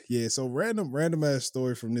Yeah, so random ass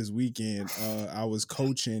story from this weekend. I was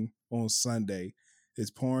coaching on Sunday.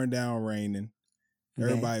 It's pouring down, raining.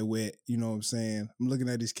 Everybody wet. You know what I'm saying? I'm looking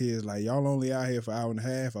at these kids like, y'all only out here for an hour and a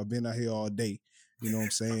half. I've been out here all day. You know what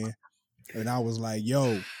I'm saying? And I was like,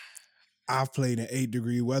 yo, I've played in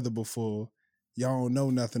 8-degree weather before. Y'all don't know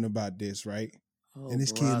nothing about this, right? Oh, and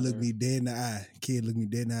this brother. kid looked me dead in the eye. Kid looked me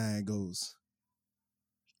dead in the eye and goes,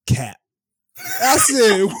 cap. I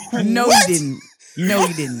said, no, what? he didn't. No,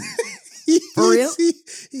 he didn't. For real?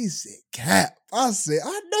 He said, cap. I said,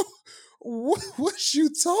 I know. What you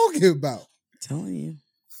talking about? I'm telling you.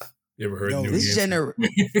 You ever heard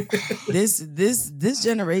this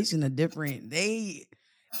generation are different. The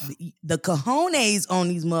cojones on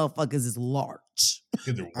these motherfuckers is large.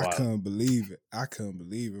 I couldn't believe it,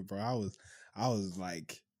 bro. I was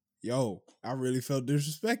like, yo, I really felt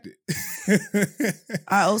disrespected.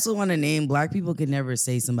 I also want to name black people could never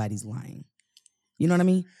say somebody's lying. You know what I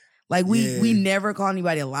mean? Like we never call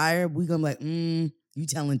anybody a liar. We gonna be like, you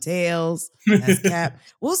telling tales. That's cap.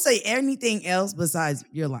 We'll say anything else besides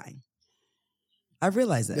you're lying. I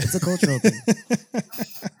realize that. It's a cultural thing.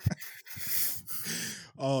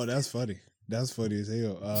 Oh, that's funny. That's funny as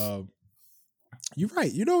hell. You're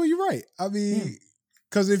right. You're right. I mean,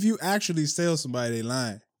 because if you actually tell somebody they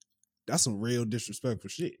lying, that's some real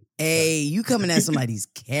disrespectful shit. Hey, you coming at somebody's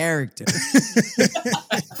character.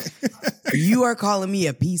 You are calling me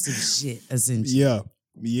a piece of shit, essentially.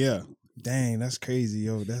 Yeah. Dang, that's crazy,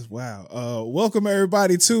 yo. That's wild. Welcome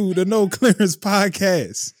everybody to the No Clearance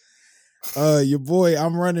Podcast. Your boy,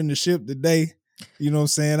 I'm running the ship today. You know what I'm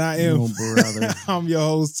saying? I am, brother. I'm your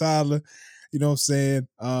host, Tyler. You know what I'm saying?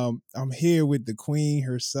 I'm here with the queen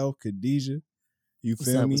herself, Khadijah. You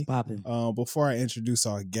feel me? What's poppin'? Before I introduce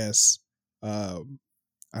our guests, I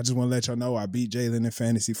just want to let y'all know I beat Jalen in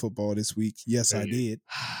fantasy football this week. Yes, I did.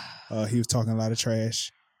 He was talking a lot of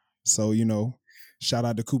trash. So, shout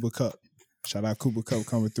out to Cooper Cup. Shout out Cooper Cup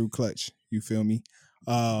coming through clutch. You feel me?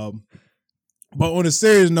 But on a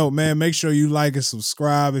serious note, man, make sure you like and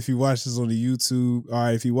subscribe if you watch this on the YouTube. All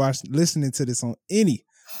right, if you listening to this on any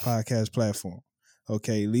podcast platform,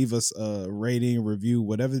 okay, leave us a rating, review,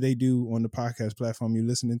 whatever they do on the podcast platform you're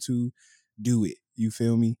listening to, do it. You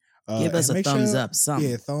feel me? Give us a thumbs up, something.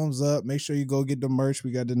 Yeah, thumbs up. Make sure you go get the merch.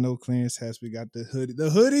 We got the No Clearance hats. We got the hoodie. The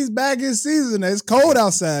hoodie's back in season. It's cold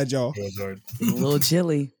outside, y'all. A little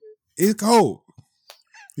chilly. It's cold.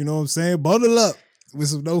 You know what I'm saying? Bundle up with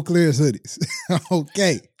some No Clearance hoodies.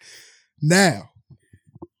 Okay. Now,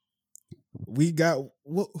 we got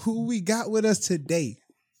who we got with us today.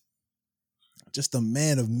 Just a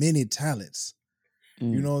man of many talents.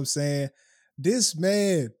 You know what I'm saying? This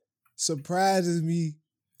man surprises me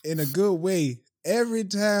in a good way every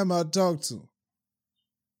time I talk to him.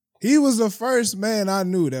 He was the first man I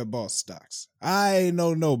knew that bought stocks. I ain't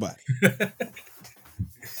know nobody.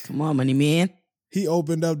 Come on, money man. He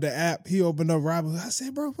opened up the app. He opened up Robinhood. I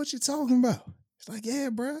said, bro, what you talking about? He's like, yeah,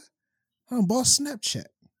 bro. I bought Snapchat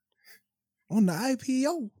on the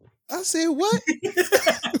IPO. I said, what?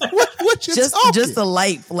 what you talking? Just a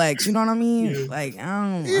light flex. You know what I mean? Yeah. Like,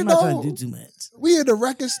 I'm not trying to do too much. We in the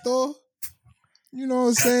record store. You know what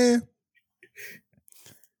I'm saying?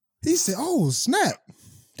 He said, oh, snap.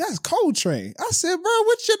 That's Coltrane. I said, bro,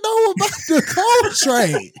 what you know about the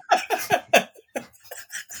Coltrane?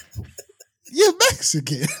 You're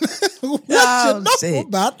Mexican. What you know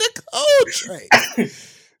about the Coltrane?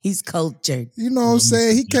 He's cultured. You know what I'm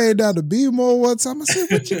saying? He came down to B-More one time. I said,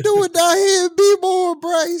 what you doing down here in B-More,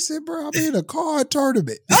 bro? He said, bro, I'm in a card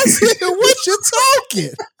tournament. I said, what you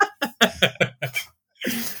talking?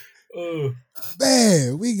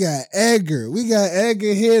 Man, we got Edgar. We got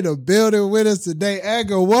Edgar here in the building with us today.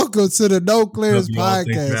 Edgar, welcome to the No Clearance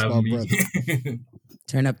Podcast, my brother.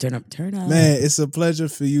 Turn up. Man, it's a pleasure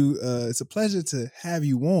for you. It's a pleasure to have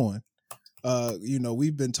you on.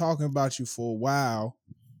 We've been talking about you for a while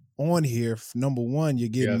on here. Number one, you're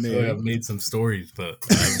getting married. I've made some stories, but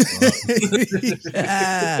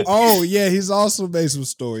oh yeah, he's also made some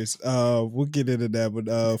stories. We'll get into that.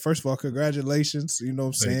 But first of all, congratulations. You know what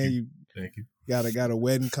I'm saying? Thank you. Got a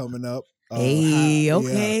wedding coming up. Okay.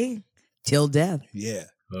 Yeah. Till death. Yeah.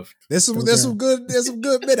 There's some good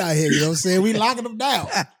men out here, you know what I'm saying? We locking them down.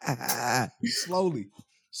 Slowly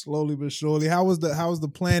but surely. How was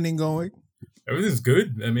the planning going? Everything's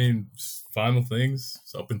good. I mean, final things.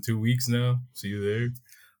 It's up in 2 weeks now. See you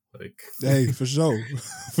there. Hey, for sure.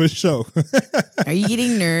 For sure. Are you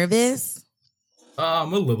getting nervous?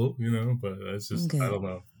 I'm a little, but that's just, okay. I don't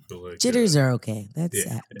know. Jitters are okay.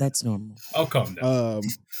 That's normal. I'll calm down.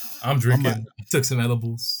 I'm drinking. Took some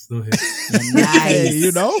edibles. Nice.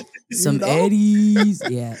 Hey, some Eddies.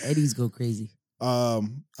 Yeah, Eddies go crazy.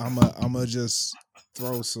 I'm just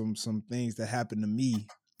throw some things that happened to me.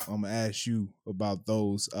 I'm gonna ask you about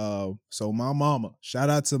those. So my mama, shout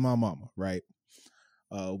out to my mama, right?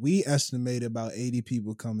 We estimated about 80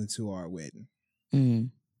 people coming to our wedding. Mm.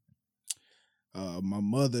 My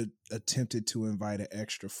mother attempted to invite an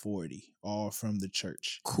extra 40, all from the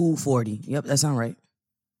church. Cool 40. Yep, that sounds right.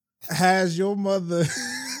 Has your mother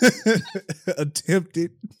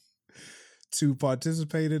attempted to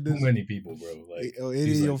participate in this? Too many people, bro. Like,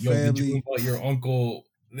 any of your family? Did you invite your uncle?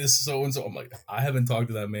 This so and so. I'm like, I haven't talked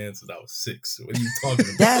to that man since I was 6. What are you talking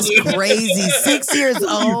about? That's crazy. 6 years old.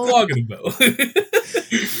 What are you talking about?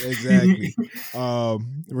 Exactly.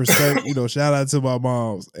 Respect. Shout out to my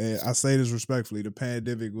moms, and I say this respectfully. The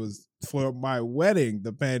pandemic was for my wedding.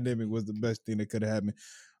 The pandemic was the best thing that could have happened.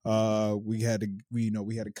 We had to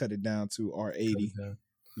cut it down to our 80.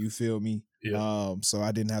 You feel me? Yeah. So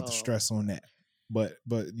I didn't have to stress on that. But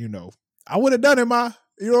I would have done it, Ma.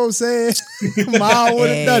 You know what I'm saying? Ma would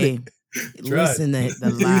have done it. Listen to the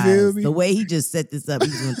lies. The way he just set this up,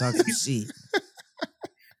 he's gonna talk some shit.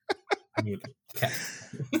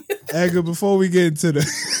 Edgar, before we get into the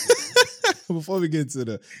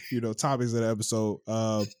topics of the episode,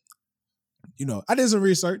 I did some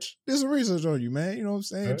research. On you, man. You know what I'm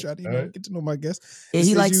saying? Try to get to know my guests. Yeah,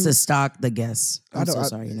 he likes to stalk the guests. I'm so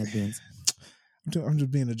sorry in advance. I'm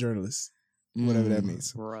just being a journalist, whatever that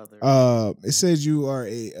means, brother. It says you are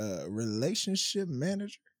a relationship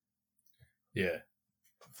manager. Yeah,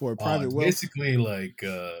 for a private wealth. Basically, like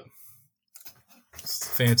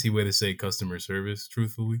fancy way to say customer service.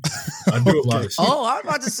 Truthfully, I do a lot of shit. Oh, I was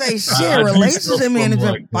about to say shit. Relationship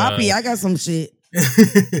manager, Poppy. I got some shit.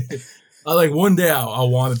 One day I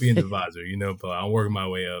want to be an advisor, but I'm working my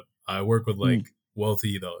way up. I work with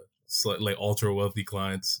wealthy, like ultra wealthy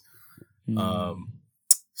clients.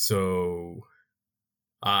 So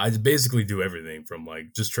I basically do everything from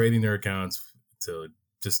just trading their accounts to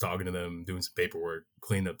just talking to them, doing some paperwork,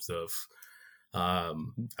 clean up stuff. I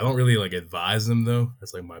don't really advise them though.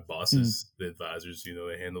 That's my bosses, the advisors,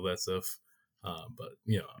 they handle that stuff. But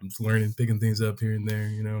I'm just learning, picking things up here and there,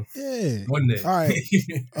 Yeah. One day. All right.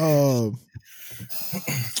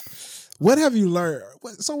 What have you learned?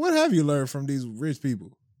 What have you learned from these rich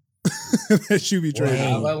people that you be trading?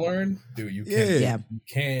 What have I learned? Dude, you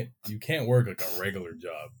can't work a regular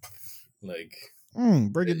job.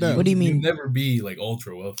 Break it down. What do you mean? You never be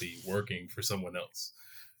ultra wealthy working for someone else.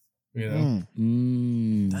 Dang.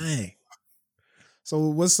 So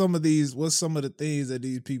what's some of the things that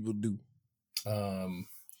these people do?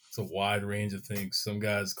 It's a wide range of things. Some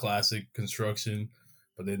guys classic construction,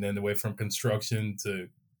 but then away from construction to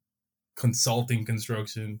consulting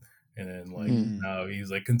construction, and then now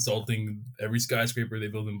he's consulting every skyscraper they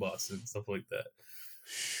build in Boston, stuff like that.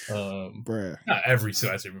 Bruh. Not every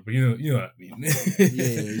skyscraper, but you know what I mean.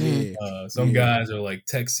 Yeah. Some guys are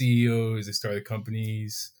tech CEOs. They started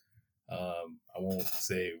companies. I won't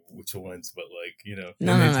say which ones, but they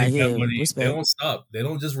take that money. Respect. They don't stop. They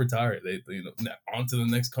don't just retire. They on to the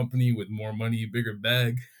next company with more money, bigger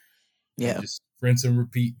bag. Yeah, just rinse and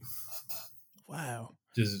repeat. Wow,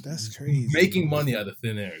 that's crazy. Making money out of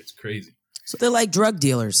thin air. It's crazy. So they're like drug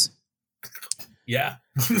dealers. Yeah.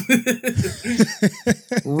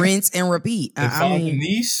 Rinse and repeat. They found a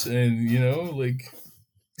niche and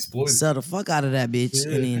exploit it. Sell the fuck out of that bitch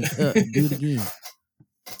and then do it again.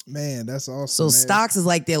 Man, that's awesome. So stocks is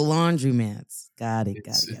like their laundromats. Got it.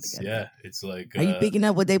 Yeah, it's Are you picking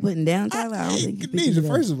up what they putting down, Tyler? I don't think you picking it up.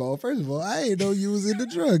 First of all, I ain't know you was in the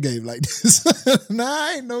drug game like this. Nah,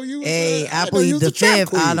 I ain't know you was. Hey, I plead the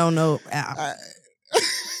fifth. I don't know.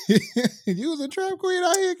 You was a trap queen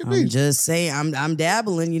out here. I'm just saying. I'm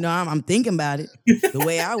dabbling. I'm thinking about it. The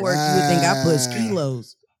way I work, you would think I push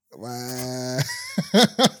kilos. Wow.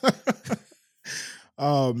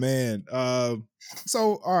 Oh man.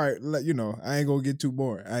 So all right, I ain't gonna get too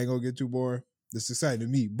boring. This is exciting to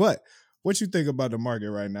me. But what you think about the market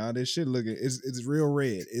right now? This shit it's real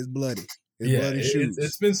red. It's bloody. Bloody shoes.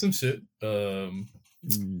 It's been some shit.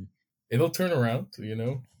 It'll turn around.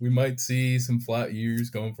 We might see some flat years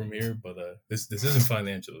going from here, but this isn't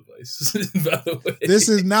financial advice. By the way, this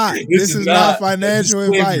is not. This is not financial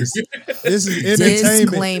advice. This is entertainment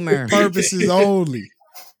disclaimer purposes only.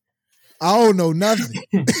 I don't know nothing.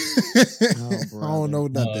 I don't know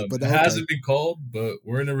nothing. But it hasn't been called, but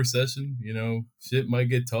we're in a recession. Shit might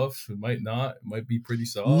get tough. It might not. It might be pretty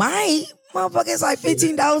soft. Motherfucker, it's like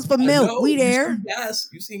 $15 for milk. We there.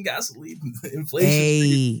 You've seen gasoline inflation.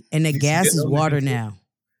 Hey, and the gas is water now.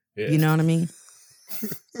 Yeah. You know what I mean?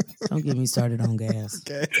 Don't get me started on gas.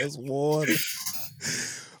 Gas, water.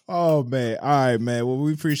 Oh man. All right, man. Well,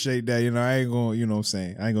 we appreciate that. I ain't gonna, you know what I'm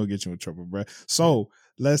saying? I ain't gonna get you in trouble, bro. So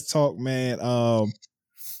let's talk, man.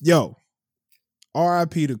 Yo,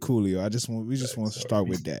 R.I.P. to Coolio. We just want to start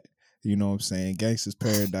with that. You know what I'm saying? Gangsta's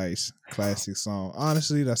Paradise, classic song.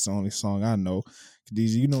 Honestly, that's the only song I know.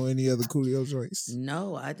 Khadijah, you know any other Coolio joints?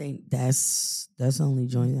 No, I think that's the only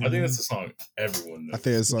joint. I think that's the song everyone knows. I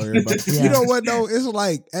think it's a song everybody. Yeah. You know what though? It's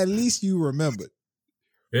like at least you remembered.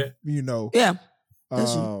 Yeah. Yeah.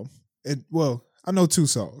 Well, I know two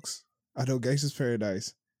songs. I know Gangsta's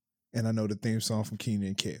Paradise, and I know the theme song from Keenan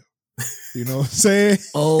and Kel. You know what I'm saying?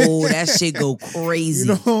 Oh, that shit go crazy.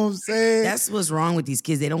 You know what I'm saying? That's what's wrong with these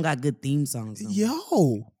kids. They don't got good theme songs. No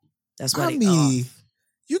Yo. That's why you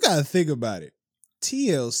got to think about it.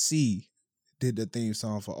 TLC did the theme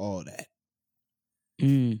song for all that.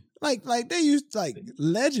 Like they used,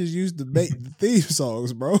 legends used to make the theme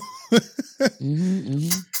songs, bro.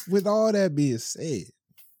 With all that being said,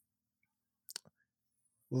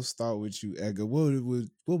 we'll start with you, Edgar. What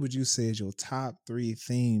would you say is your top 3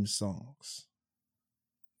 theme songs?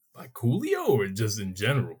 Like Coolio or just in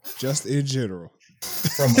general? Just in general.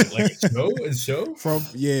 From like a show? A show?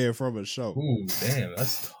 From a show. Ooh, damn,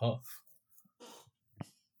 that's tough.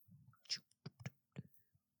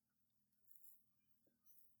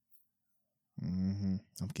 I'm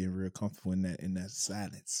getting real comfortable in that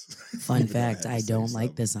silence. Fun fact, I don't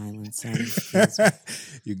like the silence.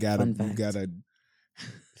 You gotta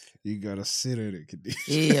sit in it.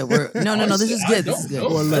 Yeah, no. This is good. This is good.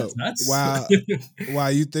 Well, look,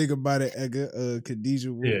 while you think about it, Edgar,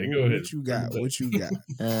 Khadijah, go ahead. What you got? What you got?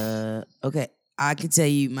 Okay, I can tell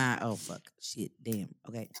you my. Oh fuck, shit, damn.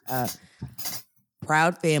 Okay,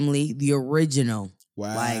 Proud Family, the original.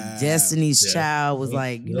 Wow. Like Destiny's Child was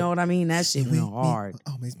like, you know what I mean? That shit went hard.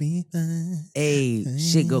 Always be hey,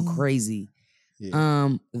 shit go crazy.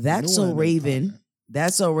 Yeah. That's So Raven.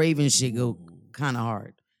 That's So Raven shit go kind of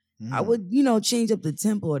hard. I would, change up the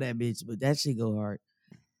tempo of that bitch, but that shit go hard.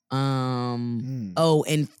 Oh,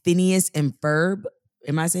 and Phineas and Ferb.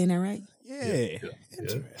 Am I saying that right? Yeah.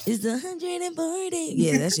 It's the 140.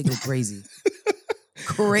 Yeah, that shit go crazy.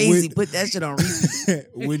 Crazy. Put that shit on repeat.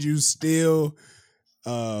 Would you still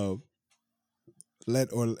is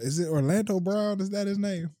it Orlando Brown? Is that his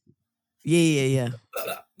name? Yeah. You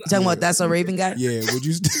talking about That's So Raven guy? Yeah. Would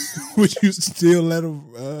you still let him?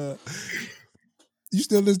 You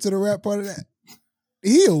still listen to the rap part of that?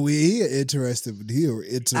 He'll interested.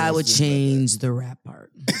 I would change the rap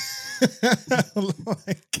part.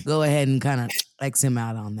 Go ahead and kind of X him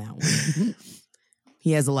out on that one.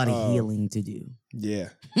 He has a lot of healing to do. Yeah,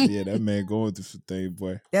 that man going through some things,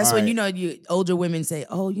 boy. That's all when you older women say,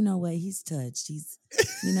 "Oh, you know what? He's touched. He's,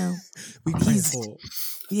 we grateful."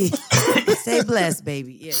 Yeah, stay blessed,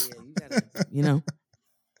 baby. Yeah. You gotta,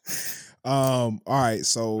 All right,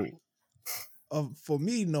 so for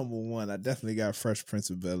me, number one, I definitely got Fresh Prince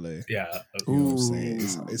of Bel-Air. Yeah, you know what I'm saying?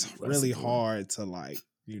 It's really hard to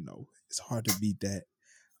it's hard to beat that.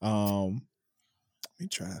 Let me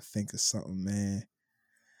try to think of something, man.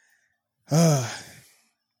 Oh,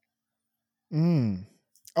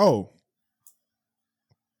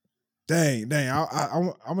 dang!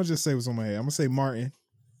 I'm gonna just say what's on my head. I'm gonna say Martin.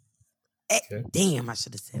 Okay. Damn, I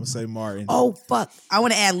should have said. I'm gonna say Martin. Oh fuck! I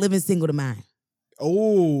want to add "Living Single" to mine.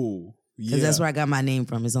 Oh, yeah. Because that's where I got my name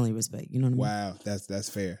from. It's only respect. You know what I mean? Wow, that's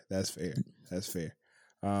fair. That's fair.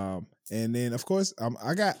 And then of course,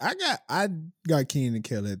 I got Keenan and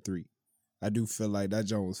Kel at 3. I do feel like that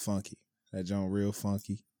joint was funky. That joint real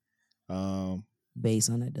funky. Bass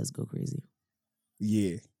on that does go crazy.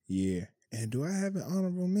 Yeah. And do I have an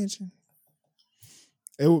honorable mention?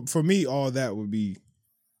 For me, all that would be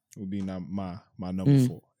not my number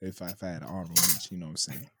 4 if I had an honorable mention. You know what I'm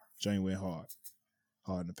saying? Joint went hard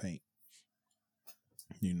in the paint.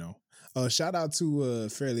 Shout out to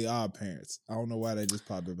Fairly Odd Parents. I don't know why they just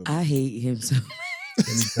popped up. I hate him so much.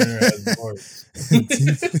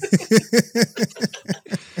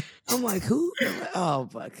 I'm like, who? Oh,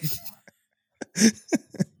 fuck.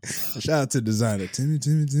 Shout out to designer Timmy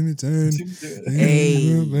turn.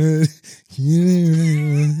 Hey.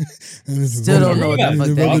 Still don't know what the fuck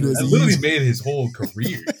that is. That literally made his whole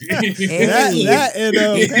career. That and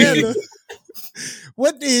Panda.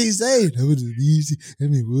 What did he say?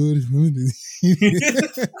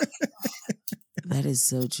 That is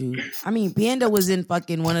so true. I mean, Panda was in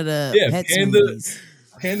fucking one of the Pets movies.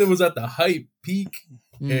 Panda was at the hype peak,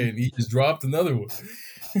 and he just dropped another one.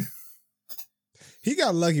 He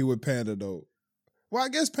got lucky with Panda, though. Well, I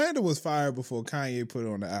guess Panda was fired before Kanye put it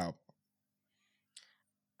on the album.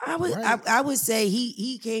 I would say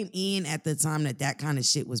he came in at the time that kind of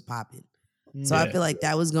shit was popping. So I feel like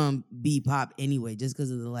that was gonna be pop anyway, just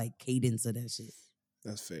because of the like cadence of that shit.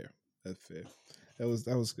 That's fair. That's fair. That was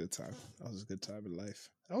a good time. That was a good time in life.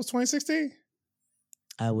 That was 2016.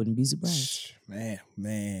 I wouldn't be surprised. Man.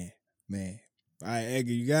 All right,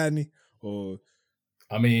 Edgar, you got any? Or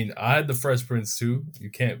I mean, I had the Fresh Prince too.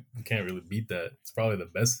 You can't really beat that. It's probably the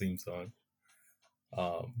best theme song.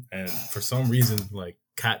 And for some reason, like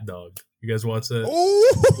Cat Dog. You guys watch that?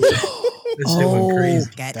 oh, This shit went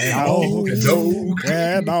crazy. Cat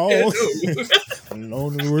dog.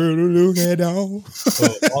 Alone in the world to look at dog.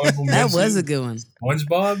 That was a good one.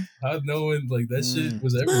 SpongeBob? How knowing like that shit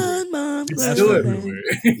was everywhere. Mom, It's still everywhere.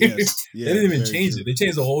 Yes. They didn't even change it. They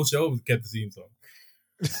changed the whole show but kept the theme song.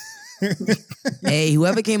 Hey,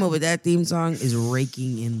 whoever came up with that theme song is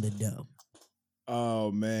raking in the dough.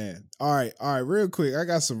 Oh man. All right, real quick. I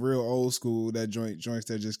got some real old school joints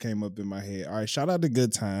that just came up in my head. All right, shout out to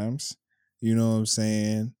Good Times. You know what I'm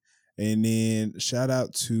saying? And then shout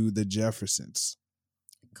out to the Jeffersons.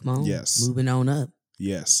 Come on. Yes. Moving on up.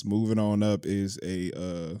 Yes. Moving on up is a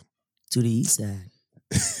to the east side.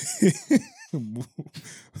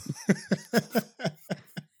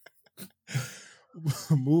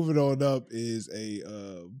 Moving on up is a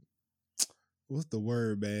what's the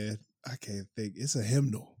word, man? I can't think. It's a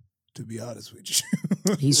hymnal, to be honest with you.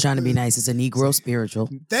 He's trying to be nice. It's a Negro spiritual.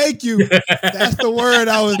 Thank you. That's the word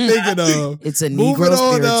I was thinking of. It's a Negro Moving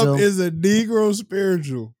on spiritual. up is a Negro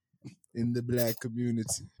spiritual in the Black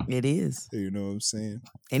community. It is. You know what I'm saying?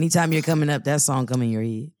 Anytime you're coming up, that song come in your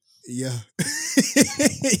head. Yeah.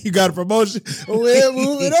 You got a promotion. We're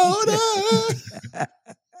moving on up.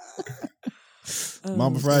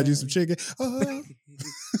 Mama fried you some chicken.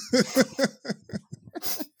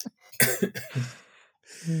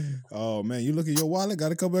 Oh man, you look at your wallet,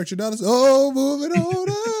 got a couple extra dollars. Oh, moving on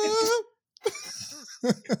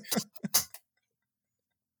up.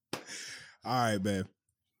 All right, man.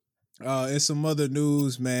 And some other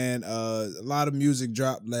news, man. A lot of music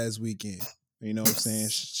dropped last weekend. You know what I'm saying?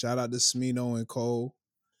 Shout out to Smino and Cole.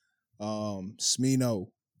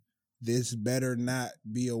 Smino, this better not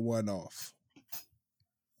be a one-off.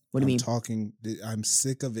 What do you mean? I'm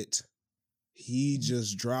sick of it. He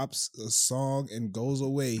just drops a song and goes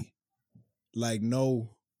away. Like,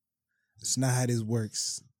 no, it's not how this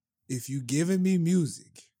works. If you giving me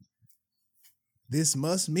music, this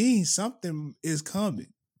must mean something is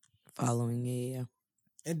coming. Following, yeah.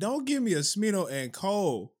 And don't give me a Smino and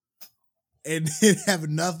Cole and then have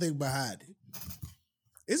nothing behind it.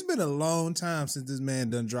 It's been a long time since this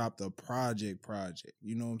man done dropped a project.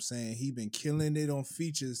 You know what I'm saying? He been killing it on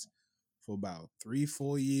features for about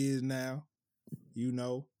 3-4 years now. You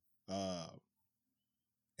know,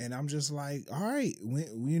 and I'm just like, all right,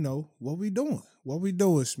 you know, what we doing,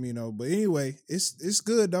 Smino. But anyway, it's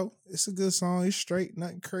good though. It's a good song. It's straight,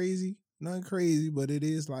 nothing crazy, but it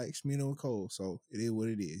is like Smino and Cole, so it is what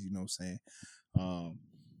it is. You know what I'm saying?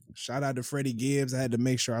 Shout out to Freddie Gibbs. I had to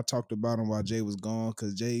make sure I talked about him while Jay was gone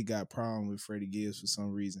because Jay got problem with Freddie Gibbs for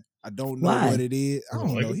some reason. I don't know what it is. I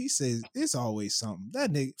don't know. He says it's always something.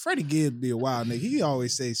 That nigga, Freddie Gibbs be a wild nigga. He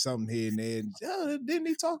always say something here and there. And, didn't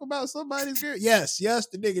he talk about somebody's girl? Yes,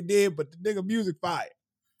 the nigga did, but the nigga music fire.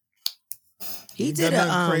 He did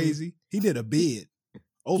a crazy. He did a bid.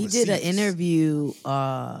 Overseas. He did an interview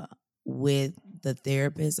with the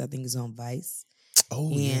therapist. I think it's on Vice. Oh,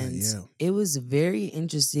 and yeah. It was a very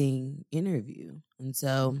interesting interview. And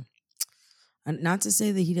so, not to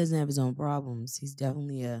say that he doesn't have his own problems. He's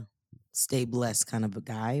definitely a stay blessed kind of a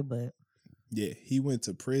guy, but yeah, he went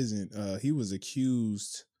to prison. He was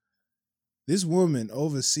accused. This woman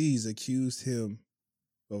overseas accused him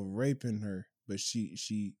of raping her, but she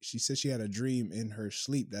said she had a dream in her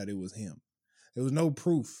sleep that it was him. There was no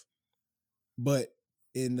proof, but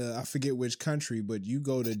in I forget which country, but you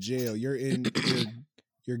go to jail.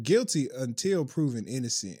 You're guilty until proven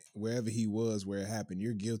innocent. Wherever he was, where it happened,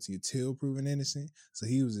 you're guilty until proven innocent. So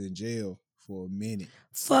he was in jail for a minute.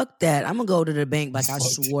 Fuck that. I'm gonna go to the bank like I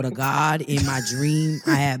swore to God in my dream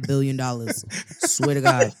I had $1 billion. Swear to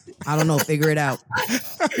God. I don't know. Figure it out.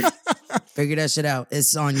 Figure that shit out.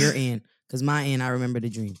 It's on your end. Because my end, I remember the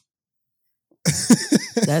dream.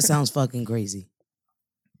 That sounds fucking crazy.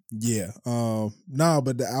 Yeah.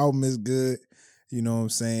 But the album is good. You know what I'm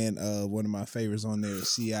saying? One of my favorites on there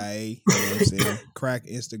is CIA. You know what I'm saying? Crack,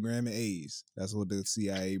 Instagram, and A's. That's what the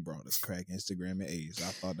CIA brought us. Crack, Instagram, and A's.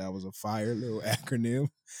 I thought that was a fire little acronym.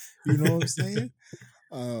 You know what I'm saying?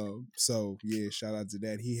 So yeah, shout out to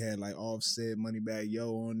that. He had like Offset, Moneybagg Yo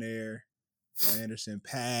on there, Anderson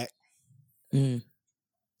 .Paak. Mm.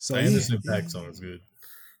 So the Anderson .Paak song is good.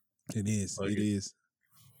 It is. It is.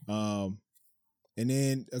 And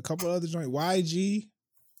then a couple other joints. YG.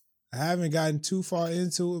 I haven't gotten too far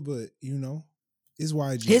into it, but you know, it's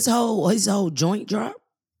YG. His whole joint drop.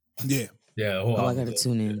 Yeah. Yeah. The whole I album, gotta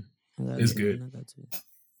tune in. It's good.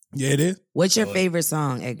 Yeah, it is. What's your favorite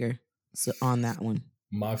song, Edgar? So on that one.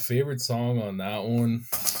 My favorite song on that one,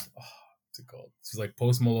 what's it called? It's like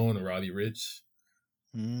Post Malone and Roddy Ricch.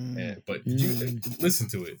 But did you listen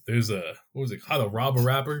to it? There's what was it? How to Rob a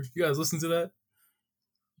Rapper. You guys listen to that?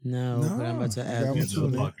 No, but I'm about to add I'm it. It's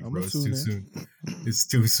too soon. It's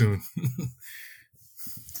too soon.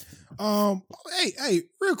 Hey,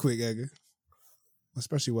 real quick, Edgar.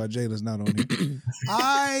 Especially while Jayla's not on here.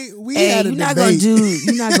 You're not gonna do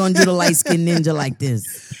the light skinned ninja like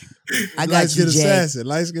this. I got you, Jay.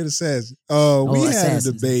 Light skinned assassin. We had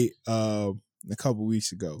a debate a couple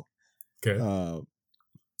weeks ago. Okay.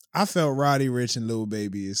 I felt Roddy Ricch and Lil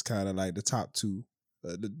Baby is kind of like the top two.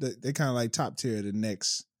 They kind of like top tier of the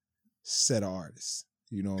next set of artists.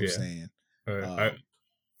 You know what I'm saying?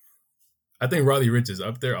 I think Roddy Ricch is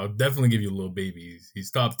up there. I'll definitely give you Lil Baby. He's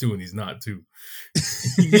top 2 and he's not 2.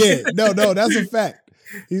 Yeah, no, that's a fact.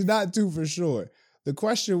 He's not 2 for sure. The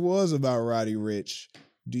question was about Roddy Ricch.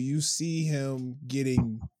 Do you see him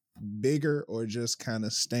getting bigger or just kind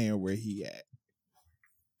of staying where he at?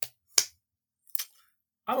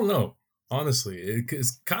 I don't know. Honestly,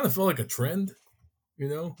 it's kind of felt like a trend, you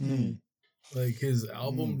know? Like his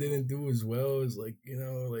album didn't do as well as like, you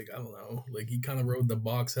know, like, I don't know. Like he kind of rode the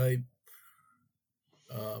box hype.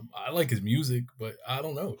 I like his music, but I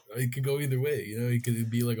don't know. It could go either way. You know, it could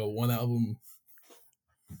be like a one album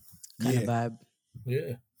kind of vibe.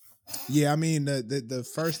 Yeah. Yeah, I mean the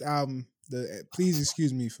first album, please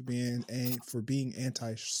excuse me for being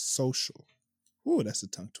antisocial. Ooh, that's a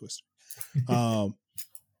tongue twister.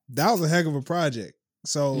 That was a heck of a project.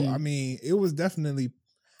 So I mean, it was definitely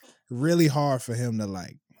really hard for him to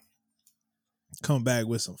like come back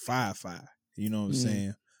with some fire. You know what I'm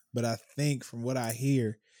saying? But I think from what I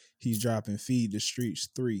hear, he's dropping Feed the Streets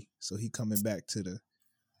 3. So he coming back to the,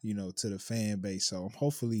 you know, to the fan base. So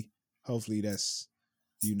hopefully that's,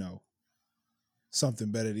 you know,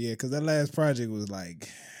 something better. Yeah, because that last project was like,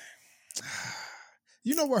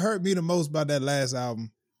 you know what hurt me the most about that last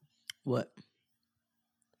album? What?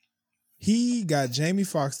 He got Jamie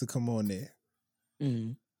Foxx to come on there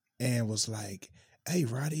and was like, hey,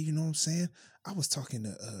 Roddy, you know what I'm saying? I was talking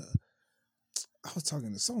to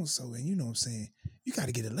so-and-so, and you know what I'm saying? You got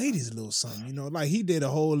to get the ladies a little something, you know? Like, he did a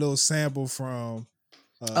whole little sample from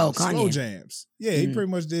Slow Jams. Yeah, he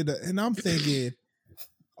pretty much did that. And I'm thinking,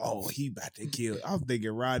 he about to kill. I'm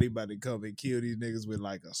thinking Roddy about to come and kill these niggas with,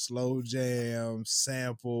 like, a Slow Jam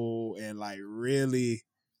sample and, like, really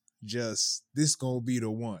just, this gonna be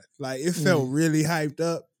the one. Like, it felt really hyped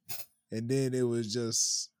up, and then it was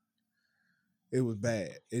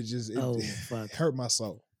bad. It hurt my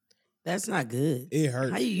soul. That's not good. It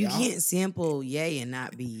hurt. How you can't sample Ye and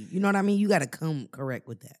not be, you know what I mean? You got to come correct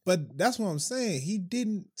with that. But that's what I'm saying. He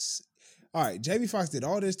didn't. All right, Jamie Foxx did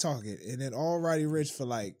all this talking, and then all Roddy Ricch for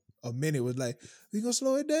like a minute was like, we gonna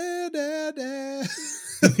slow it down. And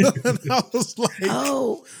I was like,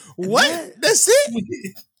 what? That's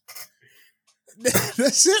it?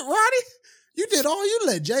 That's it, Roddy? You did all you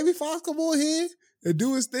let Jamie Foxx come on here and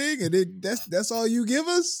do his thing, and then that's all you give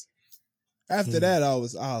us? After that, I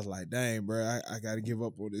was like, dang, bro, I got to give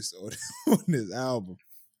up on this album.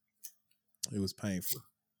 It was painful.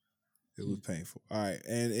 All right,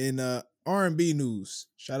 and in R&B news,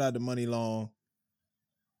 shout out to Money Long.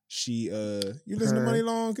 She, you listen to Money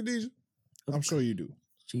Long, Khadijah? I'm sure you do.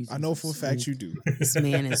 Jesus. I know for a fact you do. This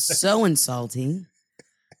man is so insulting.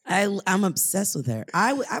 I'm obsessed with her.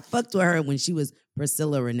 I fucked with her when she was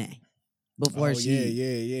Priscilla Renee. Before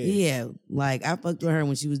yeah. Like I fucked with her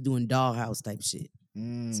when she was doing Dollhouse type shit.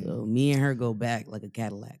 So me and her go back like a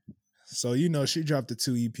Cadillac. So you know she dropped the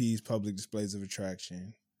 2 EPs, Public Displays of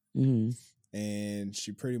Attraction, and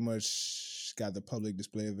she pretty much got the Public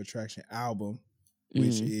Display of Attraction album,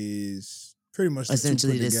 which is pretty much the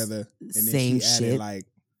essentially two put together. And then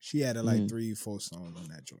she added like 3-4 songs on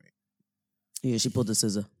that joint. Yeah, she pulled the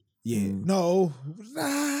scissor. Yeah, no.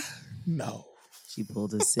 She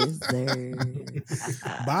pulled a scissor.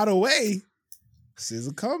 By the way,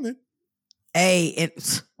 scissor coming. Hey,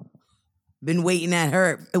 been waiting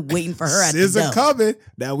for her at scissor the door. Coming.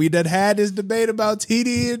 Now we done had this debate about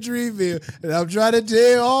TD and Dreamville, and I'm trying to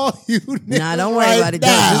tell all you niggas Nah, don't worry about it.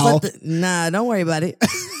 Don't worry about it.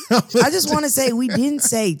 I just want to say we didn't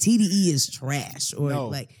say TDE is trash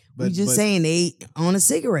or we just saying they on a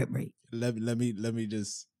cigarette break. Let me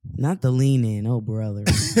just. Not the lean in, oh brother.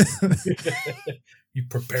 You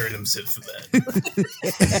prepared himself for that.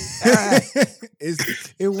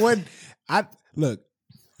 It wasn't. Look,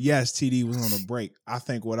 yes, TDE was on a break. I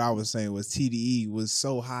think what I was saying was TDE was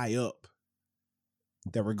so high up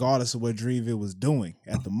that regardless of what Dreamville was doing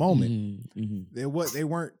at the moment, they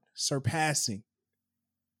weren't surpassing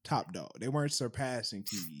Top Dog. They weren't surpassing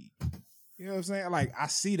TDE. You know what I'm saying? Like, I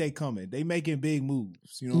see they coming. They making big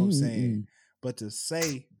moves. You know what I'm saying? But to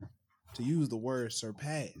use the word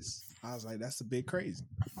surpass, I was like, that's a bit crazy.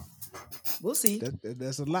 We'll see.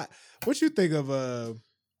 That's a lot. What you think of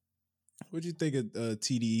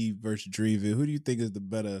TDE versus Dreamville? Who do you think is the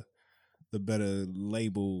better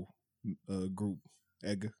label group,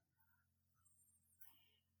 Edgar?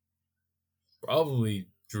 Probably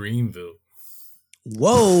Dreamville.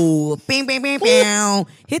 Whoa! Bing, bing, bing, bing.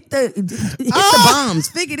 Hit the bombs.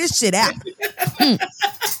 Figure this shit out.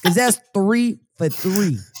 Because that's 3 for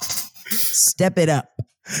 3. Step it up.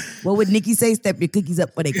 What would Nikki say? Step your cookies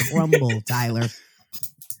up for they crumble, Tyler.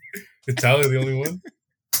 Is Tyler the only one?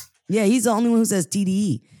 Yeah, he's the only one who says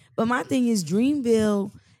TDE. But my thing is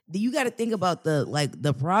Dreamville, you got to think about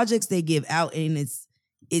the projects they give out, and it's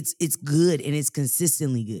good and it's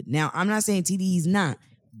consistently good. Now, I'm not saying TDE's not,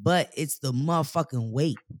 but it's the motherfucking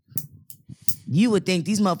weight. You would think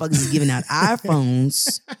these motherfuckers is giving out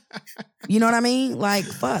iPhones. You know what I mean? Like,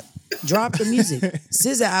 fuck. Drop the music.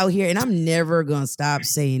 SZA out here, and I'm never gonna stop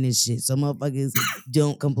saying this shit, so motherfuckers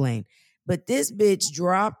don't complain. But this bitch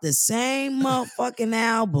dropped the same motherfucking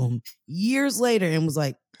album years later and was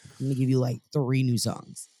like, let me give you like 3 new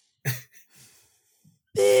songs.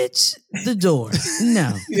 Bitch, the door.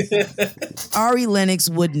 No. Ari Lennox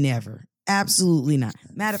would never. Absolutely not.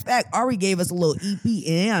 Matter of fact, Ari gave us a little EP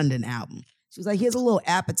and an album. She was like, here's a little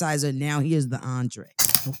appetizer. Now here's the entree.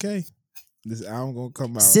 Okay. This album gonna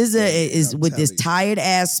come out. SZA is with this tired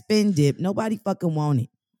ass spin dip. Nobody fucking want it.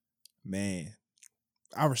 Man,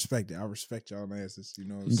 I respect it. I respect y'all answers. You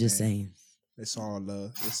know what I'm just saying. It's all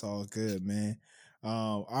love. It's all good, man.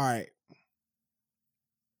 All right.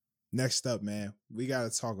 Next up, man, we gotta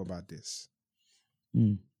talk about this.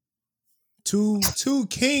 Two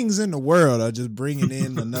kings in the world are just bringing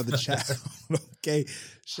in another child. Okay,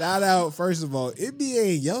 shout out first of all,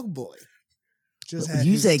 NBA YoungBoy.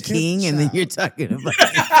 You say king, and then you're talking about.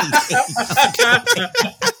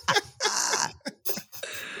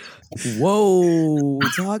 Whoa!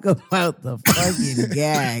 Talk about the fucking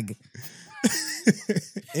gag.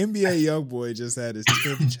 NBA YoungBoy just had his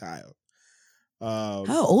 10th child.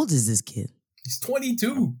 How old is this kid? He's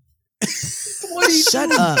 22. 22.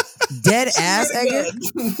 Shut up, dead ass Edgar.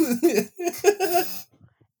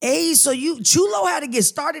 Hey, so Chulo had to get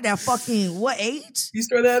started at fucking what age? He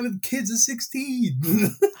started having kids at 16.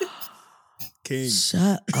 King.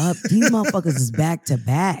 Shut up. These motherfuckers is back to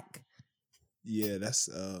back. Yeah, that's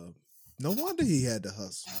no wonder he had to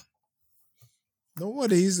hustle. No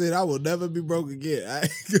wonder he said, I will never be broke again.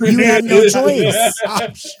 You have no choice.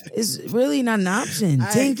 It's really not an option.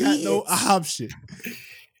 10 kids. No option.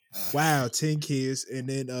 Wow, 10 kids. And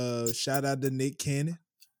then shout out to Nick Cannon.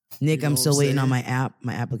 Nick, I'm still waiting on my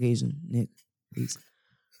application. Nick, please.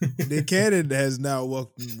 Nick Cannon has now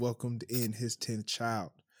welcomed in his 10th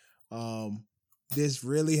child. This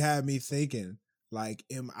really had me thinking, like,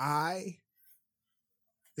 am I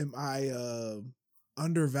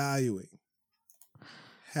undervaluing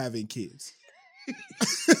having kids?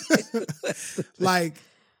 Like,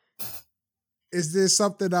 is there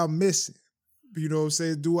something I'm missing? You know what I'm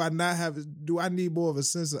saying? Do I need more of a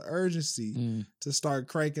sense of urgency to start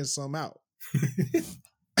cranking some out?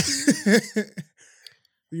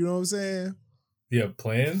 You know what I'm saying? You have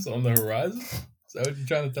plans on the horizon? Is that what you're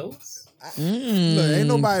trying to tell us? Look, ain't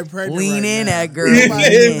nobody pregnant. Lean right in, now. that girl.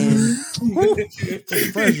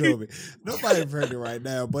 Pressure on me. Nobody pregnant right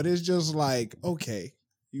now, but it's just like, okay,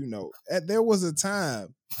 you know, there was a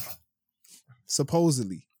time,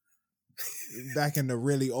 supposedly, back in the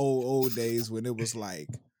really old days when it was like,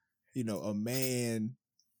 you know, a man's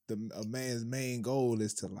main goal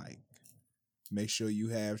is to like make sure you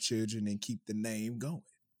have children and keep the name going.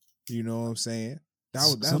 You know what I'm saying?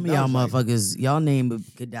 Some of y'all motherfuckers, y'all name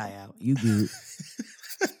could die out. You good.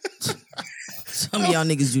 Some of y'all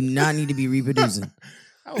niggas do not need to be reproducing.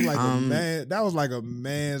 That was like a man. That was like a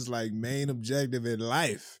man's like main objective in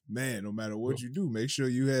life. Man, no matter what you do, make sure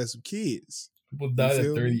you have some kids. People died at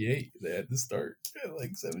 38. They had to start at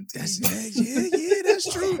like 17. Yeah, that's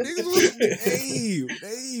true. Niggas was,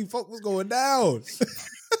 hey, fuck was going down.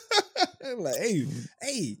 Like,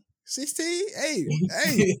 hey, 16? Hey,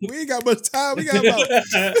 we ain't got much time. We got about...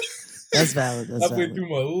 That's valid. I've been through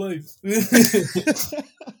my life.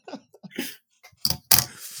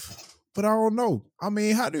 But I don't know. I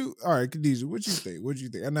mean, all right, Khadijah, what you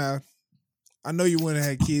think? And I know you went and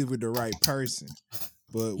had kids with the right person,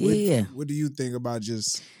 But what do you think about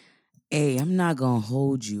just? Hey, I'm not gonna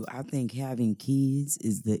hold you. I think having kids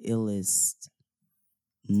is the illest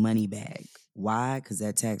money bag. Why? Because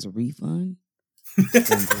that tax refund gonna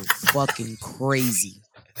go fucking crazy.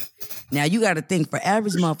 Now you got to think, for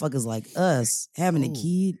average motherfuckers like us, having a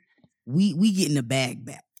kid, we getting the bag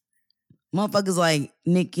back. Motherfuckers like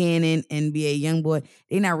Nick Cannon, NBA YoungBoy,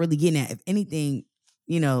 they not really getting that. If anything,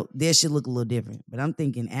 their shit look a little different. But I'm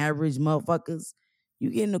thinking average motherfuckers, you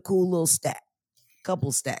getting a cool little stack,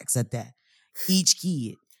 couple stacks at that, each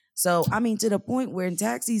kid. So, I mean, to the point where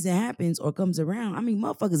tax season happens or comes around, I mean,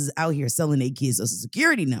 motherfuckers is out here selling their kids Social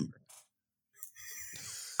Security number.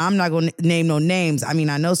 I'm not going to name no names. I mean,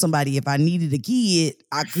 I know somebody, if I needed a kid,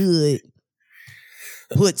 I could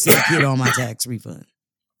put some kid on my tax refund.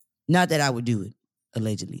 Not that I would do it,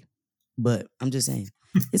 allegedly. But I'm just saying,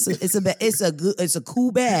 it's a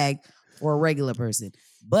cool bag for a regular person.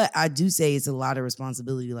 But I do say it's a lot of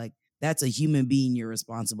responsibility. Like, that's a human being you're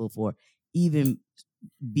responsible for, even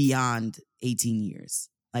beyond 18 years.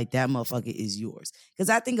 Like, that motherfucker is yours. Because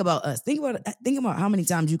I think about us. Think about how many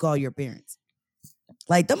times you call your parents.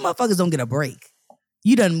 Like, them motherfuckers don't get a break.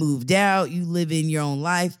 You done moved out. You live in your own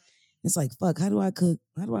life. It's like, fuck, how do I cook?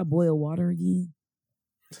 How do I boil water again?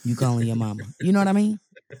 You calling your mama. You know what I mean?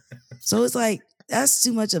 So it's like, that's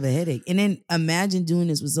too much of a headache. And then imagine doing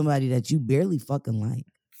this with somebody that you barely fucking like.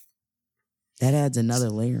 That adds another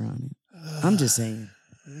layer on it. I'm just saying.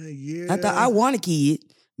 Yeah. I thought I want a kid,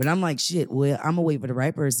 but I'm like, shit, well, I'm going to wait for the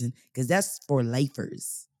right person because that's for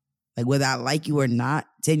lifers. Like, whether I like you or not,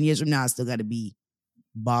 10 years from now, I still got to be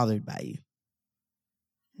bothered by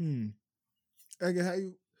you.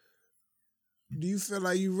 Edgar, do you feel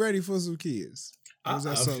like you ready for some kids? I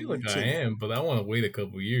feel like I am, but I want to wait a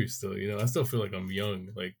couple years still. I still feel like I'm young.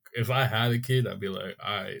 Like, if I had a kid, I'd be like,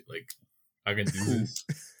 all right, like, I can do this.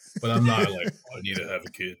 But I'm not like, I need to have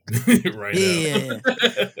a kid right now.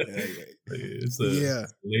 It's a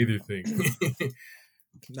later thing.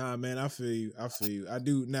 Nah, man, I feel you. I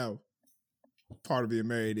do now. Part of being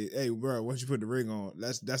married is, hey, bro, once you put the ring on,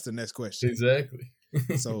 that's the next question. Exactly.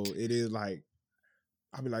 So it is like,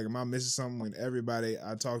 I'll be like, am I missing something? When everybody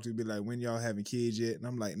I talk to be like, when y'all having kids yet? And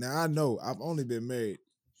I'm like, now I know I've only been married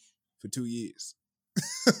for 2 years.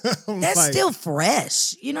 That's like, still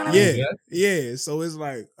fresh. You know what I mean? Yeah. So it's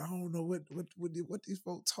like, I don't know what these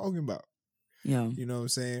folks talking about. Yeah. You know what I'm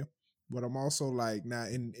saying? But I'm also like, now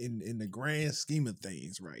in the grand scheme of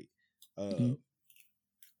things, right?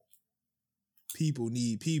 People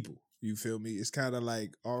need people. You feel me? It's kind of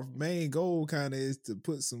like our main goal kind of is to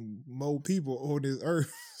put some more people on this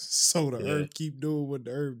earth so the earth keep doing what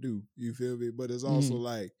the earth do. You feel me? But it's also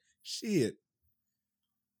like, shit,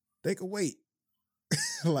 they can wait.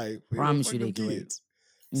 Like, promise you they can wait.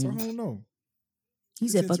 So I don't know. He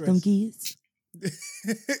said, fuck them kids.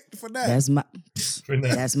 For that.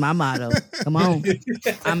 That's my motto. Come on.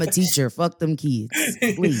 I'm a teacher. Fuck them kids.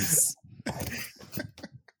 Please.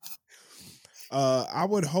 I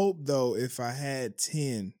would hope though, if I had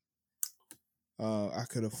 10, I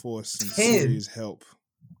could afford some serious help.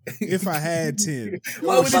 If I had 10.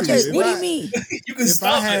 What do you mean? You can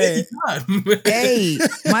stop at any time. Hey,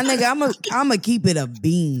 my nigga, I'm a keep it a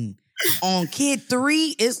bean. On kid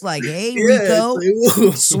 3, it's like, hey, Rico,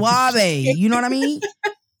 suave. You know what I mean?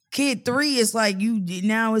 Kid 3, it's like,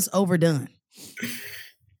 now it's overdone.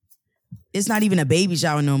 It's not even a baby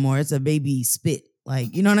shower no more. It's a baby spit.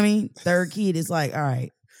 Like, you know what I mean? Third kid is like, all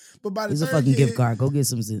right. But by the there's a fucking gift card. Go get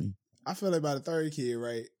some Zoom. I feel like by the third kid,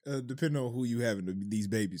 right? Depending on who you having these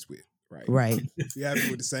babies with, right? Right. You have it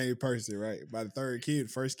with the same person, right? By the third kid,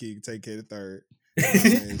 first kid can take care of the third. You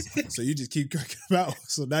know so you just keep cracking them out.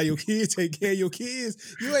 So now your kids take care of your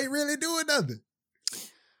kids. You ain't really doing nothing.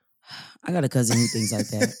 I got a cousin who thinks like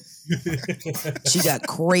that. She got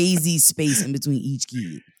crazy space in between each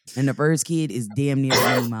kid. And the first kid is damn near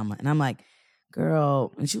baby mama. And I'm like,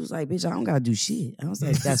 girl. And she was like, bitch, I don't got to do shit. I was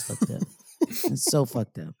like, that's fucked up. It's so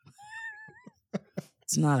fucked up.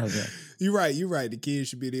 It's not okay. You're right. The kids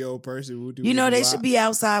should be the old person who do. They should be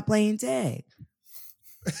outside playing tag.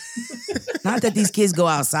 Not that these kids go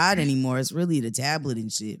outside anymore. It's really the tablet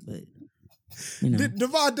and shit, but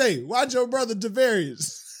Devontae, watch your brother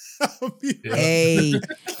Devarius. Hey,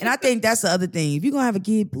 and I think that's the other thing. If you're gonna have a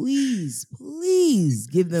kid, please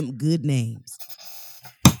give them good names.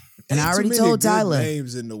 And I already told Tyler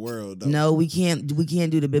names in the world. Though. No, we can't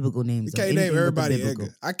do the biblical names. You can't name everybody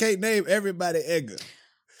Edgar. I can't name everybody Edgar.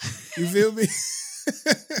 You feel me?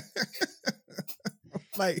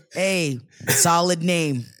 Like, hey, solid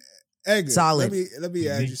name. Edgar. Solid. Let me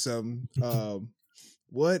ask you something.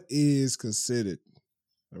 What is considered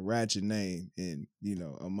a ratchet name in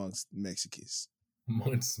amongst Mexicans?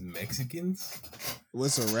 Amongst Mexicans?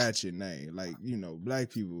 What's a ratchet name? Like, black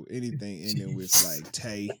people, anything ending with like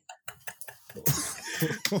Tay.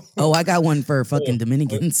 Oh, I got one for fucking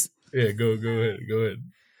Dominicans. Yeah, go ahead.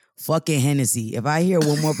 Fucking Hennessy. If I hear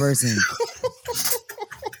one more person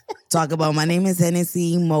talk about my name is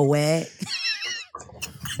Hennessy Moet,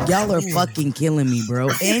 y'all are fucking killing me, bro.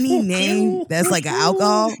 Any name that's like an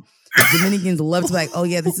alcohol, Dominicans love to be like, oh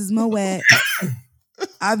yeah, this is Moet.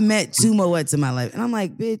 I've met 2 Moets in my life, and I'm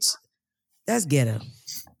like, bitch, that's ghetto.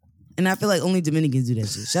 And I feel like only Dominicans do that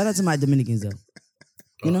shit. Shout out to my Dominicans though.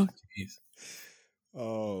 You know? Geez.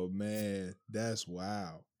 Oh man, that's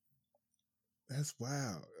wild. That's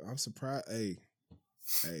wild. I'm surprised. Hey.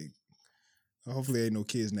 Hopefully, ain't no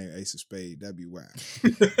kids named Ace of Spade. That'd be wild.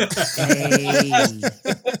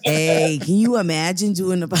 Hey, can you imagine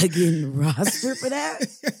doing a fucking roster for that?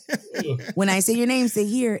 When I say your name, say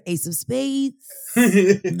here, Ace of Spades.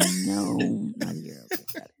 No, not here.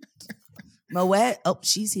 Okay, Moet. Oh,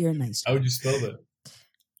 she's here. Nice. How would you spell that?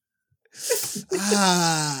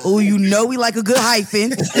 Oh, we like a good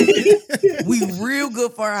hyphen. We real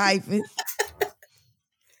good for a hyphen.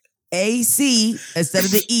 AC instead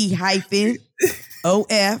of the E hyphen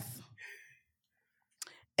OF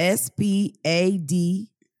SPAD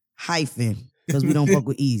hyphen because we don't fuck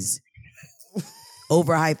with E's.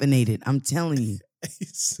 Over hyphenated. I'm telling you.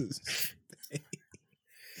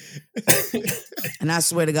 And I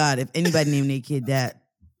swear to God, if anybody named their kid that,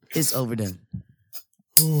 it's over them.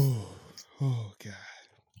 Oh God.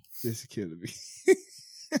 This is killing me.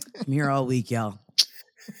 I'm here all week, y'all.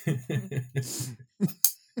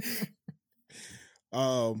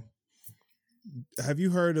 Have you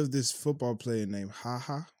heard of this football player named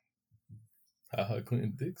Ha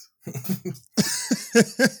Clinton Dix?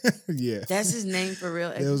 Yeah. That's his name for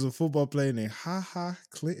real? There was a football player named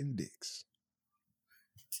Clinton Dix.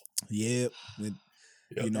 Yep. With,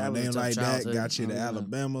 a name like that got you to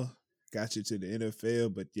Alabama, got you to the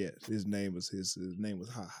NFL, but yeah, his name was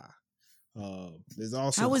Ha. There's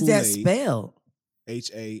also how was Kool-Aid, that spelled?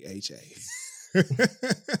 HAHA.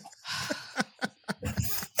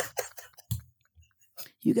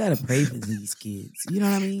 You gotta pray for these kids. You know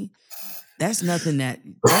what I mean? That's nothing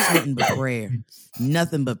but prayer.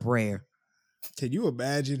 Nothing but prayer. Can you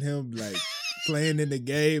imagine him like playing in the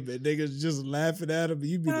game and niggas just laughing at him and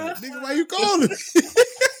you be like, nigga, why you calling me?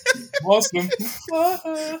 Awesome.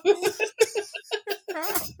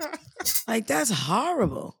 Like, that's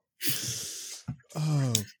horrible.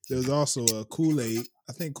 Oh, there's also a Kool-Aid.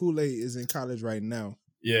 I think Kool-Aid is in college right now.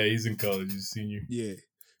 Yeah, he's in college. He's a senior. Yeah.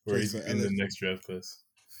 Or he's in the next draft class.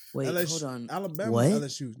 Wait, hold on. Alabama, what?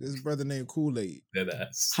 LSU. There's a brother named Kool-Aid. That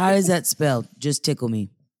ass. How is that spelled? Just tickle me.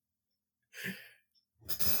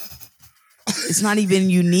 It's not even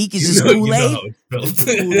unique. It's just Kool-Aid.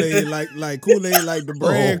 Kool-Aid like Kool-Aid like the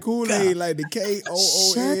brand. Kool-Aid like the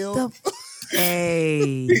KOOL. Shut the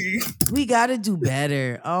hey, we gotta do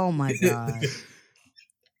better. Oh my God.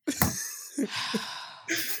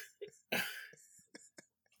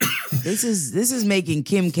 This is making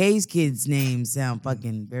Kim K's kids' name sound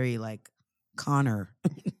fucking very like Connor.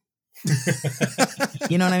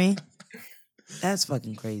 You know what I mean? That's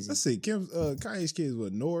fucking crazy. Let's see. Kanye's kids were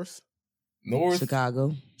North,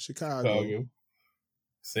 Chicago,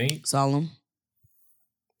 Saint Solemn.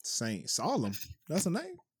 That's a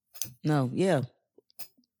name. No, yeah.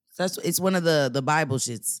 It's one of the Bible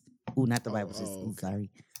shits. Ooh, not the Bible shits. Ooh, sorry.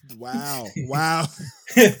 Wow.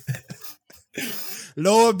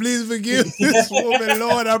 Lord, please forgive this woman.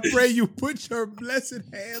 Lord, I pray you put your blessed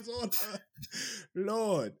hands on her.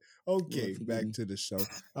 Lord. Okay, back to the show.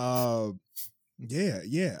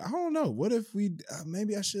 Yeah. I don't know. What if we?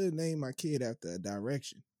 Maybe I should name my kid after a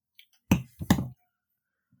direction.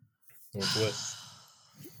 Northwest.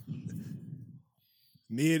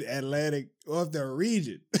 Mid-Atlantic, or the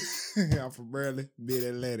region. I'm from Maryland.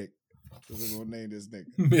 Mid-Atlantic. We're gonna name this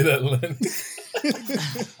nigga. Mid-Atlantic.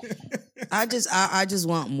 I just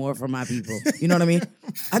want more for my people. You know what I mean?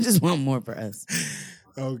 I just want more for us.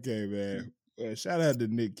 Okay, man. Well, shout out to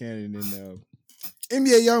Nick Cannon and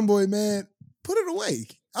NBA YoungBoy, man. Put it away.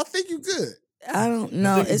 I think you good. I don't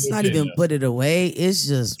know. It's not even put it away. It's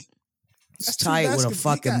just tie it with a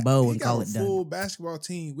fucking bow and call it done. Full basketball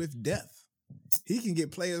team with depth. He can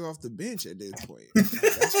get players off the bench at this point.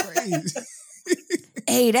 That's crazy.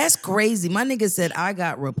 Hey, that's crazy. My nigga said I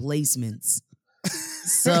got replacements.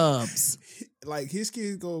 Subs. Like his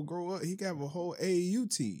kids gonna grow up. He got a whole AAU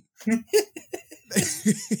team.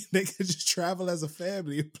 They could just travel as a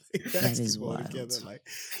family and play basketball together. Like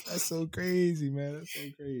that's so crazy, man. That's so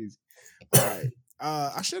crazy. All right.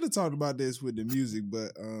 I should have talked about this with the music,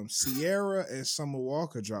 but Sierra and Summer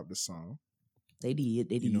Walker dropped a song. They did.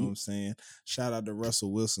 They did. You know what I'm saying? Shout out to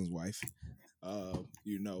Russell Wilson's wife.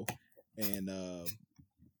 You know, and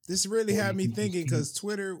this really had me thinking because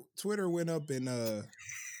Twitter went up in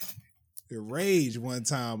rage one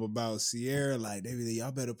time about Sierra. Like,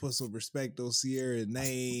 y'all better put some respect on Sierra's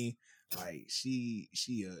name. Like, she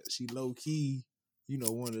low key, you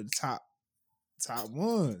know, one of the top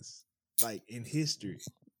ones, like, in history.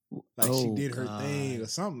 Like, she did her thing or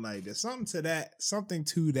something like that. Something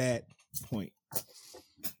to that point.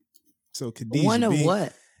 So Khadijah, one of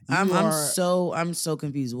what? I'm so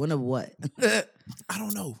confused. One of what? I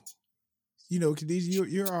don't know. You know, Khadijah,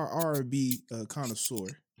 you're our R&B connoisseur.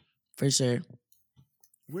 For sure.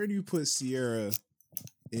 Where do you put Sierra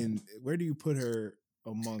in? Where do you put her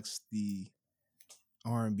amongst the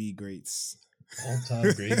R&B greats?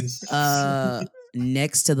 All-time greatest?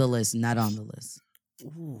 Next to the list, not on the list.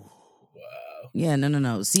 Ooh. Wow. Yeah,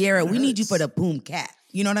 no. Sierra, we need you for the boom cat.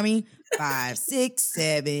 You know what I mean? 5, 6,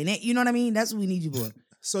 7, 8. You know what I mean? That's what we need you for.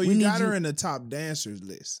 So you got her in the top dancers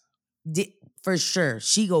list. For sure.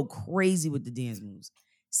 She go crazy with the dance moves.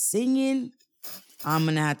 Singing, I'm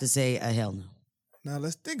going to have to say a hell no. Now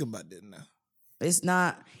let's think about that now. It's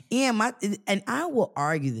not, and I will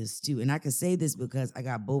argue this too, and I can say this because I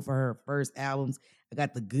got both of her first albums. I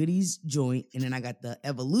got the Goodies joint, and then I got the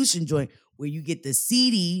Evolution joint, where you get the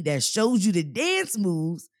CD that shows you the dance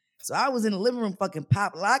moves. So I was in the living room fucking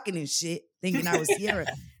pop locking and shit, thinking I was Sierra.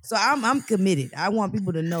 So I'm committed. I want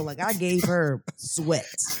people to know, like, I gave her sweat,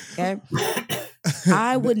 okay?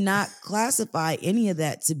 I would not classify any of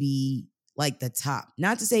that to be like the top.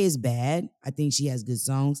 Not to say it's bad. I think she has good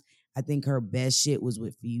songs. I think her best shit was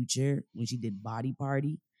with Future when she did Body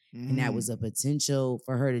Party. And that was a potential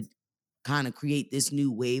for her to kind of create this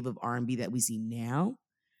new wave of R&B that we see now.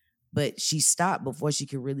 But she stopped before she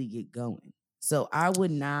could really get going. So I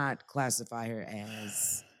would not classify her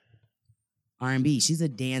as R&B. She's a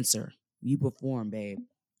dancer. You perform, babe.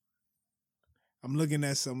 I'm looking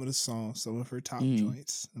at some of the songs, some of her top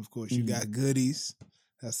joints. Of course, you got Goodies.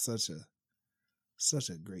 That's such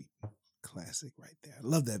a great classic right there. I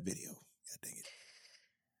love that video. God dang it.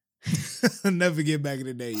 I'll never get back in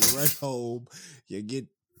the day. You rush home,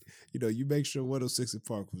 you make sure 106 in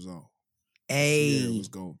Park was on. Hey, was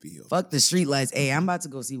gonna be up. Fuck the street lights. Hey, I'm about to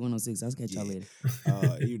go see 106. I'll catch y'all later.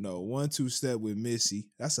 1-2 Step with Missy.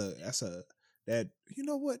 That's that. You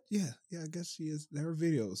know what? Yeah. I guess she is. Her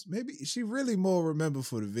videos. Maybe she really more remembered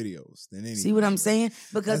for the videos than anything. See what I'm saying?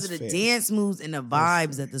 Because of the dance moves and the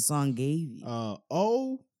vibes that the song gave you.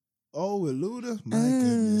 With Luda.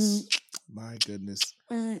 My goodness.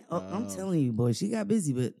 I'm telling you, boy, she got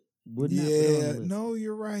busy, but would not. Yeah. No,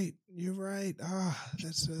 you're right.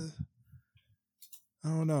 That's I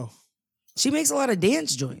don't know. She makes a lot of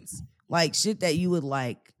dance joints, like shit that you would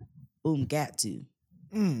like boom cat to.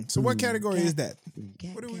 So what category is that?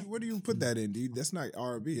 What do you put that in, dude? That's not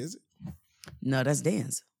R&B, is it? No, that's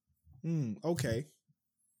dance. Okay.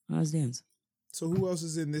 That's dance. So who else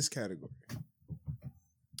is in this category?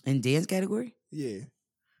 In dance category? Yeah.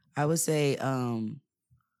 I would say,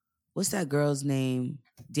 what's that girl's name?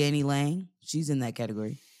 Danny Lang. She's in that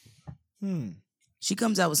category. She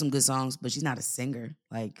comes out with some good songs, but she's not a singer.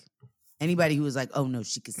 Like, anybody who was like, oh no,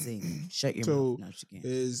 she could sing. Shut your mouth. No, she can't.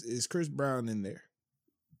 Is Chris Brown in there?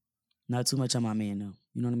 Not too much on my man, though.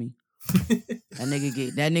 You know what I mean?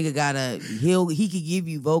 That nigga he could give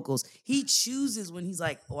you vocals. He chooses when he's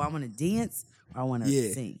like, oh, I want to dance or I want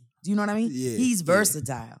to sing. Do you know what I mean? Yeah. He's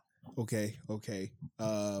versatile. Okay.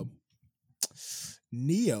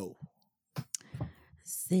 Neo.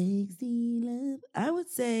 Sexy love. I would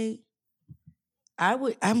say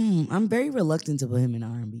I'm very reluctant to put him in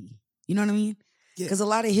R&B. You know what I mean? Because a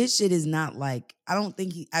lot of his shit is not like, I don't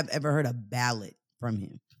think I've ever heard a ballad from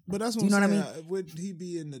him. But that's what I'm saying. Would he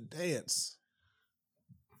be in the dance?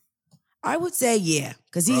 I would say yeah.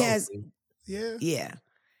 Because he has... Yeah? Yeah.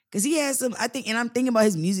 Because he has some, I think, and I'm thinking about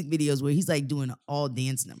his music videos where he's like doing all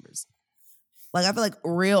dance numbers. Like, I feel like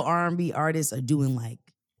real R&B artists are doing like,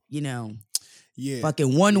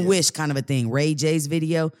 fucking One Wish kind of a thing. Ray J's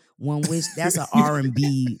video, One Wish, that's an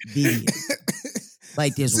R&B video.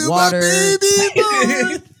 Like there's water.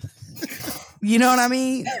 You know what I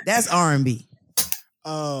mean? That's R&B.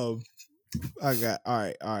 I got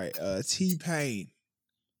all right. T-Pain.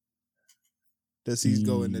 Does he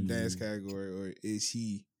go in the dance category, or is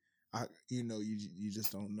he? You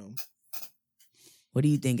just don't know. What do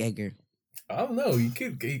you think, Edgar? I don't know. You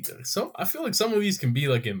could get some. I feel like some of these can be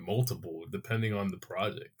like in multiple, depending on the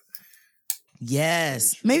project.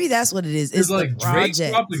 Yes, maybe that's what it is. It's like the project.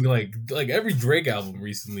 Drake dropping like every Drake album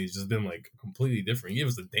recently has just been like completely different. He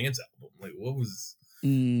was a dance album. Like what was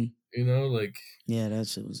like Yeah, that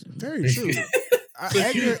shit was very true.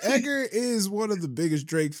 Edgar is one of the biggest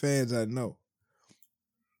Drake fans I know.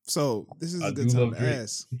 So this is a good time to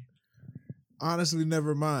ask. Honestly,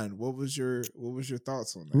 never mind. What was your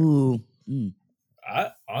thoughts on that? Ooh.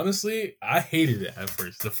 I honestly hated it at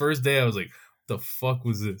first. The first day I was like, the fuck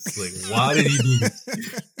was this? Like, why did he do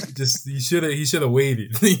this? He should have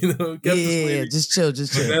waited. You know, Yeah, just chill.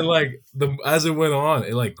 But then like as it went on,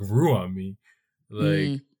 it like grew on me.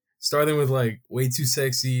 Like starting with like Way Too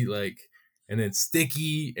Sexy, like, and then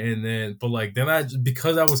Sticky, and then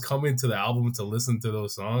because I was coming to the album to listen to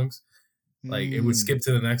those songs, like it would skip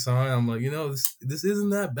to the next song. I'm like, this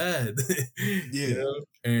isn't that bad. Yeah. You know?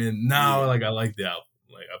 And now like I like the album.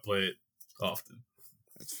 Like I play it often.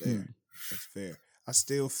 That's fair. That's fair. I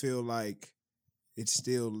still feel like it's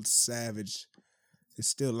still Savage. It's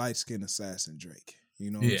still light skinned assassin Drake.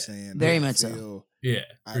 You know what I'm saying? Very much so. Yeah,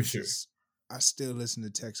 for sure. I still listen to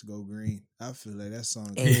Text Go Green. I feel like that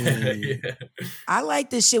song. Hey. I like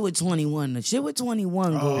the shit with 21. The shit with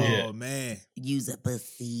 21 Oh man. Use a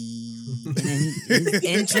pussy. And then his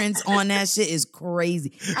entrance on that shit is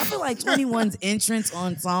crazy. I feel like 21's entrance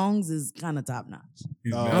on songs is kind of top notch.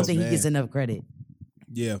 I don't think he gets enough credit.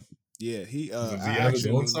 Yeah. Yeah, he have his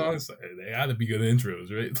own songs. They gotta be good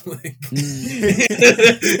intros, right?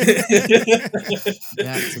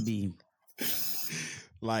 Got to be.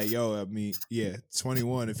 Like, yo, I mean,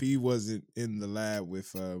 21. If he wasn't in the lab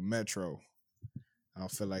with Metro, I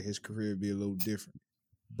feel like his career would be a little different.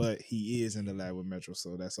 But he is in the lab with Metro,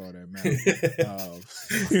 so that's all that matters.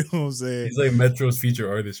 You know what I'm saying? He's like Metro's feature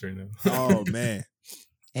artist right now. Oh man,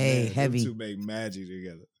 hey, heavy. Them two make magic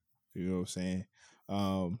together. You know what I'm saying?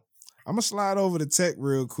 I'm gonna slide over to tech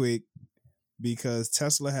real quick because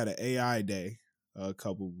Tesla had an AI day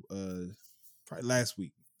probably last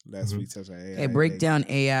week. Last week Tesla had AI. Hey, break down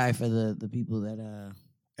AI for the people that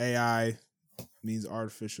AI means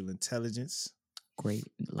artificial intelligence. Great,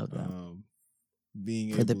 love that.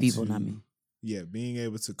 Being for the people, not me. Yeah, being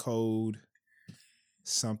able to code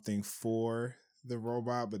something for the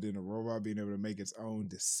robot, but then the robot being able to make its own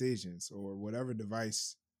decisions, or whatever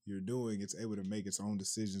device you're doing, it's able to make its own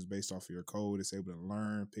decisions based off of your code. It's able to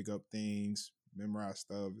learn, pick up things, memorize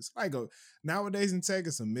stuff. It's like nowadays in tech,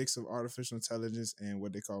 it's a mix of artificial intelligence and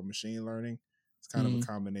what they call machine learning. It's kind of a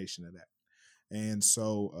combination of that. And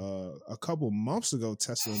so a couple months ago,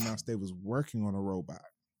 Tesla announced they was working on a robot,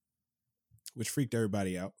 which freaked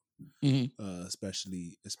everybody out,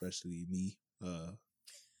 especially me.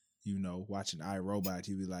 You know, watching iRobot,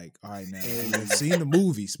 you be like, all right, now, we've seen the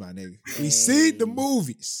movies, my nigga. We seen the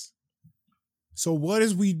movies. So what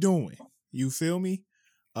is we doing? You feel me?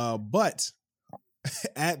 But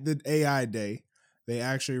at the AI day, they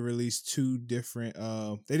actually released two different,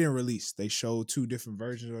 they showed two different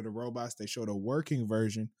versions of the robots. They showed a working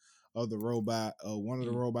version of the robot, one of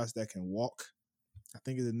the robots that can walk. I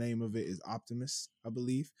think the name of it is Optimus, I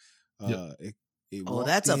believe.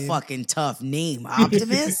 That's a fucking tough name,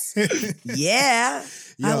 Optimus. Yeah,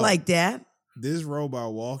 yo, I like that. This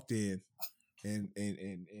robot walked in and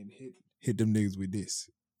hit them niggas with this.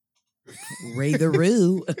 Ray the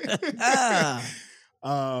Roo.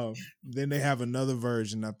 Then they have another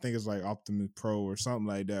version. I think it's like Optimus Pro or something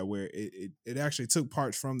like that, where it actually took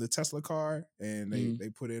parts from the Tesla car and they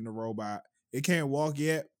put it in the robot. It can't walk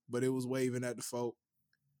yet, but it was waving at the folk.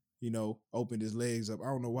 You know, opened his legs up. I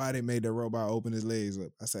don't know why they made that robot open his legs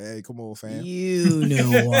up. I said, hey, come on, fam. You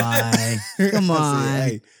know why. Come on.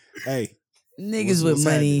 Said, hey. Niggas with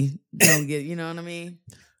money don't get, you know what I mean?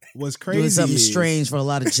 What's crazy doing something is, strange for a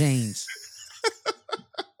lot of change.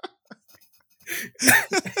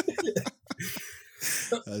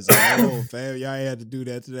 I said, oh, fam, y'all ain't had to do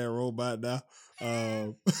that to that robot now.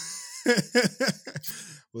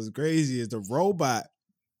 What's crazy is the robot,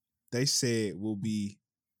 they said, will be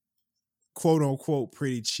quote unquote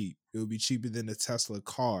pretty cheap. It will be cheaper than the Tesla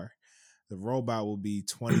car. The robot will be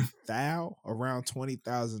around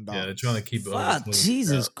 $20,000. Yeah, they're trying to keep it. Fuck,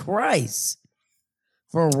 Jesus Christ.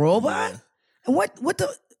 For a robot? Yeah. And what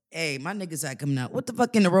the hey, my niggas had coming out. What the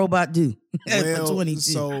fuck can the robot do? Well, for 22?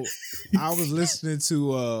 So I was listening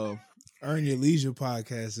to Earn Your Leisure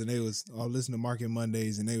podcast, and they was listening to Market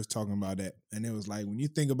Mondays, and they was talking about that. And it was like, when you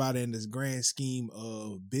think about it in this grand scheme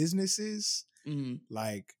of businesses,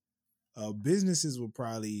 like businesses will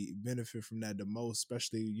probably benefit from that the most,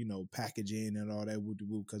 especially, you know, packaging and all that,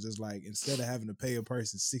 because it's like, instead of having to pay a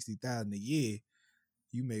person $60,000 a year,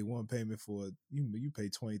 you make one payment for you pay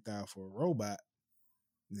 $20,000 for a robot,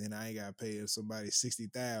 and then I ain't gotta pay somebody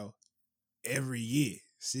 $60,000 every year,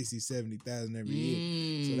 $60,000-$70,000 every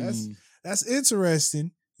year. So that's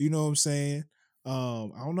interesting. You know what I'm saying? I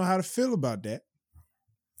don't know how to feel about that.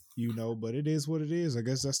 But it is what it is. I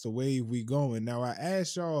guess that's the wave we going. Now I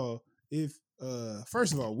asked y'all if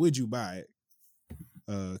first of all, would you buy it?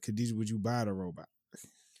 Khadijah, would you buy the robot?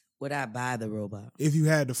 Would I buy the robot? If you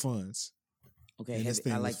had the funds. Okay,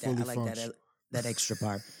 I like that. I like that extra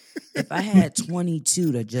part. If I had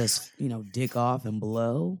 22 to just, dick off and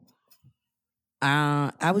blow,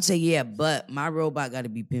 I would say yeah, but my robot got to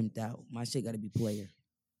be pimped out. My shit got to be player.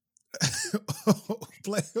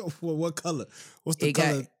 Player? Well, what color? What's the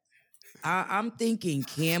color? I'm thinking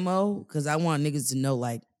camo because I want niggas to know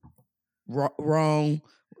like wrong,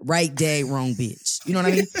 right day, wrong bitch. You know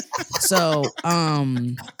what I mean? So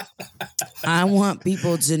I want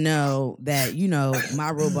people to know that,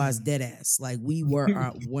 my robot's dead ass. Like we were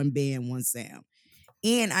one band, one sound.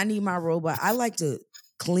 And I need my robot. I like to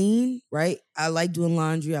clean, right? I like doing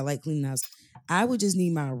laundry. I like cleaning the house. I would just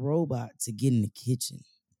need my robot to get in the kitchen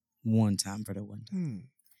one time for the one time.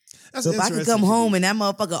 So if I could come home and that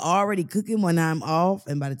motherfucker already cooking when I'm off,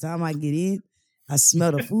 and by the time I get in, I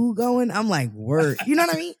smell the food going, I'm like, word. You know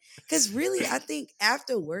what I mean? Because really, I think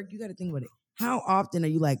after work, you got to think about it. How often are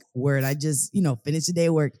you like, word, I just, finish the day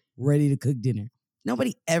of work, ready to cook dinner?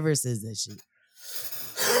 Nobody ever says that shit.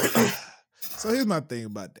 So here's my thing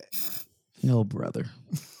about that. No, brother.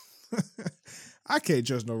 I can't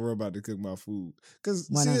trust no robot to cook my food. Because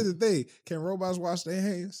here's the thing. Can robots wash their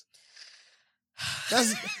hands?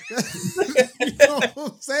 That's you know what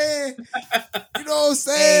I'm saying? You know what I'm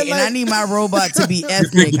saying? Hey, and I need my robot to be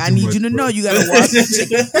ethnic. I need you to know you gotta wash the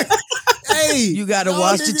chicken. Hey, you gotta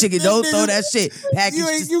wash the chicken. Don't throw that shit.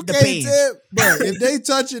 Package you the can't pan. tell, bro. If they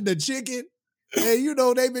touching the chicken,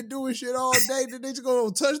 and they've been doing shit all day, then they just gonna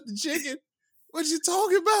touch the chicken. What you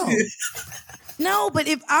talking about? No, but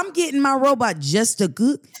if I'm getting my robot just to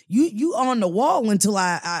cook, you on the wall until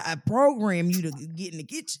I program you to get in the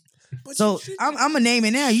kitchen. But so I'm gonna name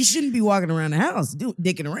it now. You shouldn't be walking around the house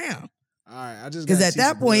dicking around. All right, I just because at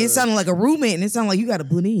that point it sounded like a roommate, and it sounded like you got to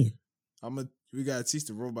put in. We gotta teach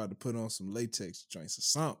the robot to put on some latex joints or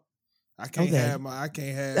something. I can't have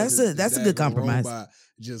that's a good compromise. Robot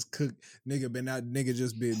just cook. Nigga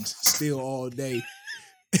just been still all day.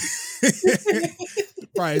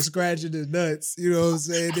 Probably scratching his nuts, you know what I'm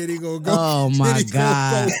saying? Then he gonna go. Oh my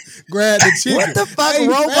God! Go grab the chicken. What the fuck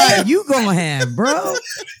robot you gonna have, bro?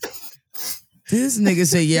 This nigga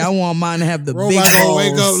say, "Yeah, I want mine to have the robot big balls." Robot gonna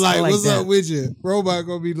wake up like "What's that. Up with you?" Robot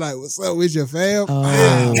gonna be like, "What's up with your fam?"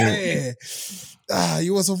 Oh. Man.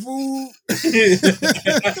 You want some food? Like, nigga,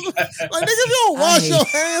 if you don't wash your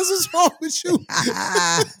hands, what's wrong with you?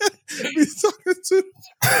 Be talking to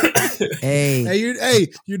hey,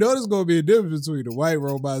 you know there's gonna be a difference between the white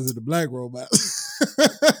robots and the black robots.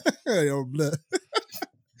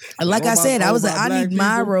 Like I said, I need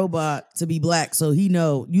my robot to be black, so he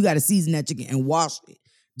know you got to season that chicken and wash it.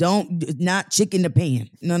 Not chicken the pan.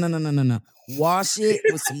 No. Wash it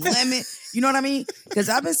with some lemon. You know what I mean? Because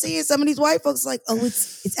I've been seeing some of these white folks like, oh,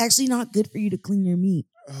 it's actually not good for you to clean your meat.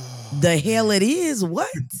 The hell it is. What?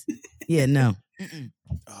 Yeah, no.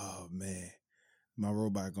 Oh man, my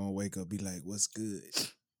robot gonna wake up be like, "What's good?"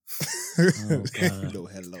 Oh, No,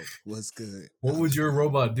 hello. What's good? What would your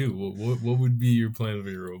robot do? What would be your plan for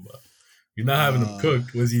your robot? You're not having him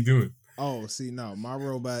cooked. What's he doing? Oh, see, no, my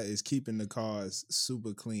robot is keeping the cars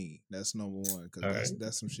super clean. That's number one because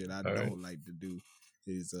that's some shit I don't like to do.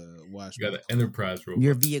 Is wash. You got an enterprise robot.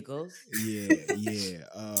 Your vehicles. Yeah.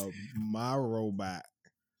 My robot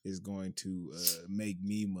is going to make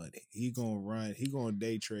me money. He gonna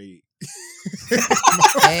day trade.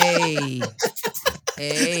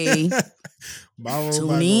 Hey. My robot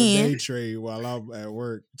gonna day trade while I'm at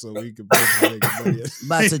work so we can make money.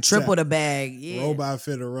 About to triple the bag. Yeah. Robot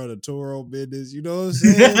finna run a Toro business. You know what I'm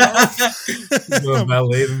saying?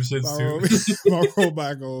 Valet them shits too. My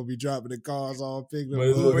robot gonna be dropping the cars all picked up.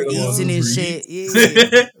 We're eating this shit.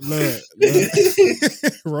 Yeah. Look.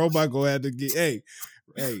 Robot gonna have to get hey.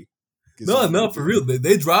 No, for real.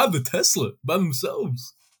 They drive the Tesla by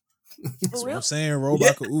themselves. That's what I'm saying.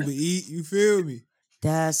 Robot can Uber Eat. You feel me?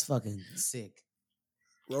 That's fucking sick.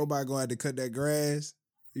 Robot gonna have to cut that grass.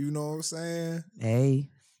 You know what I'm saying? Hey.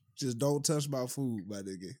 Just don't touch my food, my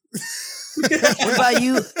nigga. What about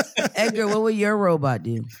you, Edgar? What would your robot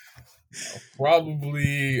do?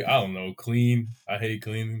 Probably, I don't know, clean. I hate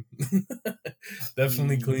cleaning.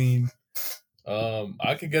 Definitely clean.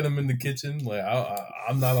 I could get him in the kitchen. Like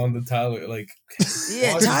I'm not on the Tyler. Like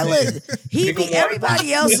Tyler,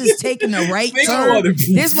 everybody else is taking the right turn.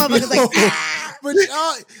 This motherfucker's like, but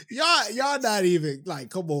y'all not even like,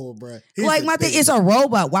 come on, bro. Like my thing, it's a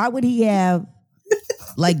robot. Why would he have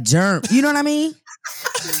like germ? You know what I mean?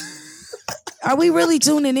 Are we really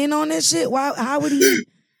tuning in on this shit? Why? How would he?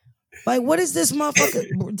 Like, what is this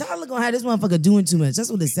motherfucker? Tyler gonna have this motherfucker doing too much.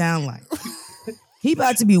 That's what it sound like. He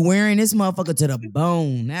about to be wearing this motherfucker to the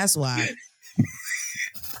bone. That's why.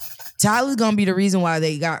 Tyler's gonna be the reason why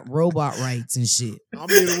they got robot rights and shit. I'll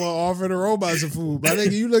be the one offering the robots some food. But I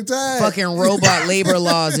think you look tired. Fucking robot labor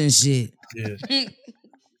laws and shit. Yeah.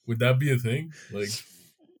 Would that be a thing? Like,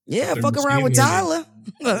 yeah, fuck around with Tyler.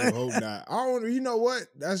 I hope not. I don't. You know what?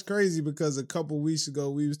 That's crazy because a couple weeks ago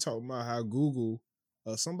we was talking about how Google,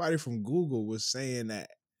 somebody from Google was saying that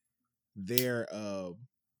their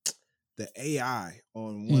the AI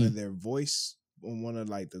on one of their voice on one of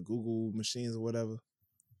like the Google machines or whatever.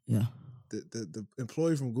 Yeah. The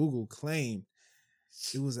employee from Google claimed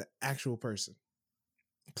it was an actual person.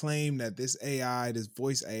 Claimed that this AI, this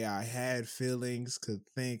voice AI, had feelings, could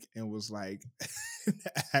think, and was like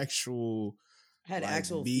actual. Had like,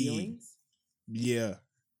 actual being. feelings? Yeah.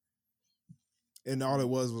 And all it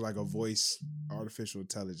was like a voice artificial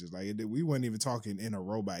intelligence. Like we weren't even talking in a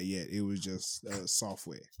robot yet. It was just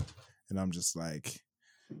software. And I'm just like,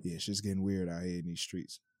 yeah, it's just getting weird out here in these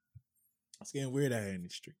streets. It's getting weird out here in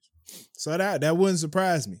these streets. So that wouldn't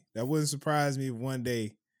surprise me. That wouldn't surprise me if one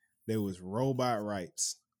day there was robot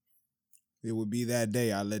rights. It would be that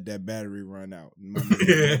day I let that battery run out. My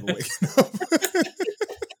nigga never waking up.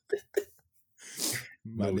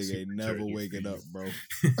 My nigga ain't never waking up, bro.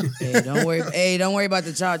 Hey, don't worry. Hey, don't worry about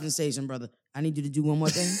the charging station, brother. I need you to do one more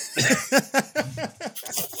thing.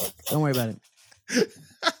 Don't worry about it.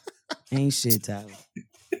 Ain't shit, Tyler.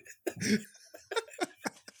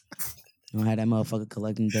 Don't have that motherfucker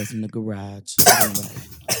collecting dust in the garage.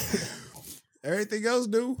 Everything else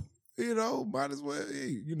do, might as well,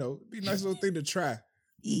 be a nice little thing to try.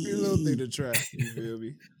 Be a little thing to try. You feel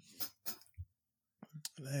me?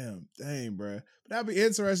 Dang, bro. But that'd be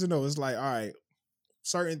interesting though. It's like, all right,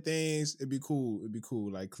 certain things, it'd be cool,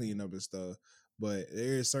 like clean up and stuff. But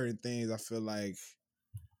there's certain things I feel like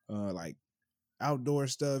outdoor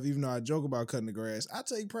stuff, even though I joke about cutting the grass, I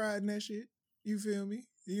take pride in that shit. You feel me?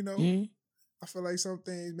 Mm-hmm. I feel like some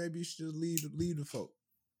things maybe you should just leave the folk,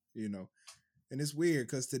 And it's weird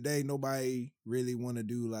because today nobody really want to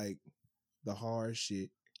do like the hard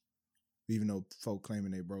shit, even though folk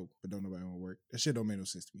claiming they broke, but don't nobody want to work. That shit don't make no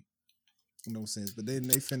sense to me. No sense. But then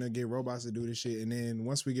they finna get robots to do this shit, and then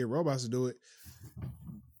once we get robots to do it,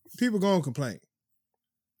 people gonna complain.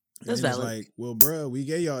 That's valid. valid. Like, well, bruh, we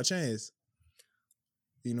gave y'all a chance.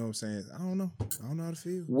 You know what I'm saying? I don't know how to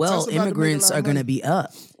feel. Well, immigrants are going to be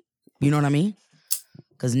up. You know what I mean?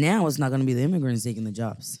 Because now it's not going to be the immigrants taking the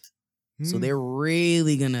jobs. So they're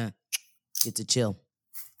really going to get to chill.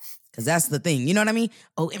 Because that's the thing. You know what I mean?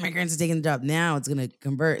 Oh, immigrants are taking the job. Now it's going to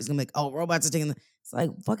convert. It's going to be like, oh, robots are taking the... It's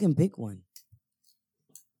like, fucking pick one.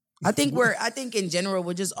 I think in general,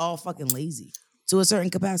 we're just all fucking lazy to a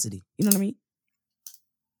certain capacity. You know what I mean?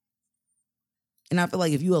 And I feel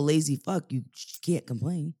like if you a lazy fuck, you can't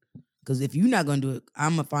complain. Because if you're not going to do it,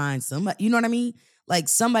 I'm going to find somebody. You know what I mean? Like,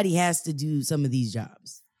 somebody has to do some of these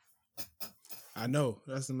jobs. I know.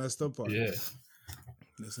 That's the messed up part. Yeah.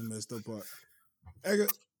 That's the messed up part. Edgar,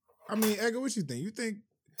 what you think? You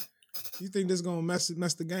think this gonna mess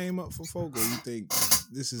the game up for folk, or you think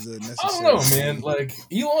this is a necessary? I don't know, man. Like,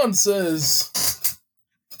 Elon says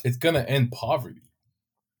it's gonna end poverty.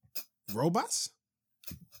 Robots?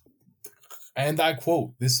 And I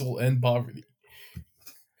quote, "This will end poverty."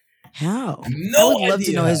 How? No I would love idea.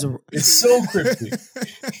 to know his. It's so cryptic.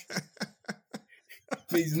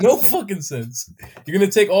 Makes no fucking sense. You're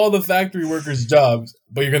gonna take all the factory workers' jobs,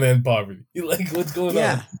 but you're gonna end poverty. You're like, what's going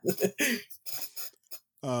on?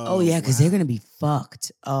 Oh yeah, because they're gonna be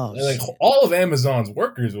fucked. Oh, like all of Amazon's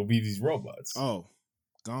workers will be these robots. Oh,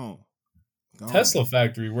 gone. Tesla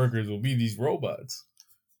factory workers will be these robots.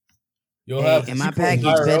 You'll have and my package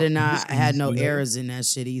better not had no errors in that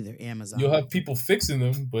shit either. Amazon. You'll have people fixing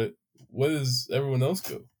them, but where does everyone else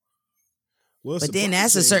go? Well, but then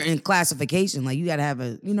that's a certain classification. Like you gotta have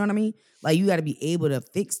a, you know what I mean? Like you gotta be able to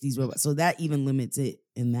fix these robots. So that even limits it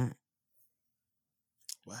in that.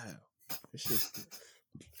 Wow.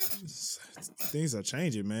 Things are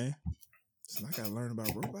changing, man. So I gotta learn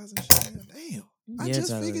about robots and shit. Damn. I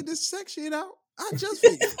just figured this sex shit out. I just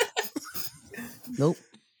figured. Nope.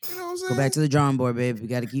 You know what I'm saying? Go back to the drawing board, babe. We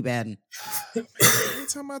gotta keep adding. Every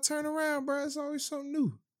time I turn around, bro, it's always something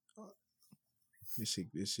new. This shit,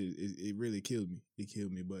 it really killed me. It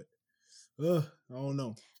killed me, but I don't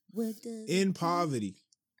know. In poverty,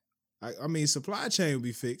 I mean, supply chain will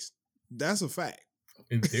be fixed. That's a fact.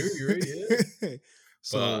 In theory, right? Yeah.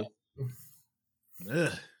 So,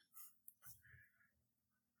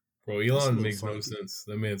 bro, Elon makes no sense.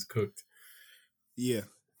 That man's cooked. Yeah.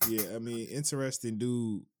 I mean, interesting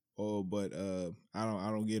dude. but I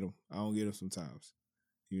don't get them. I don't get them sometimes.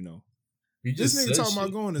 You know, This nigga talking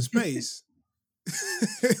about going to space.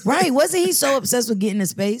 Right? Wasn't he so obsessed with getting to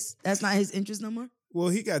space? That's not his interest no more. Well,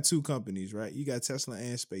 he got two companies, right? You got Tesla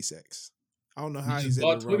and SpaceX. I don't know how he he's just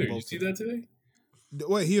able bought to run Twitter. both. You see that today?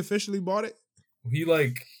 Wait, he officially bought it? He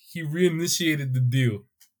reinitiated the deal.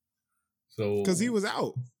 So Because he was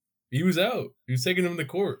out. He was out. He was taking him to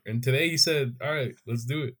court, and today he said, "All right, let's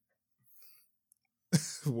do it."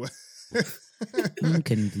 What? I'm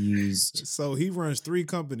confused. So he runs 3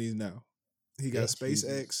 companies now. He got Yes,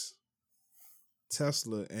 SpaceX, Jesus.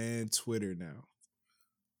 Tesla, and Twitter now.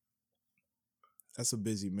 That's a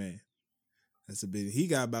busy man. He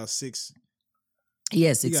got about 6.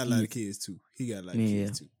 Yes, He got a lot of kids too. He got a lot of Man,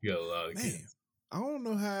 kids. I don't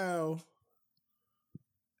know how.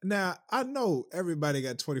 Now, I know everybody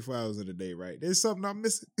got 24 hours in a day, right? There's something I'm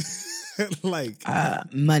missing. Like,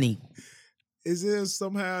 money, is there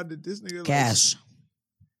somehow that this nigga cash, like,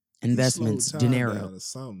 investments, slowed time dinero, down or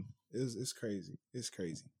something? It's crazy. It's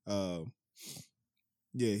crazy.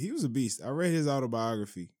 Yeah, he was a beast. I read his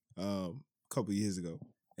autobiography a couple years ago,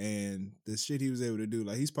 and the shit he was able to do,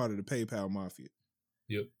 like, he's part of the PayPal mafia.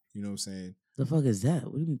 Yep. You know what I'm saying? The fuck is that?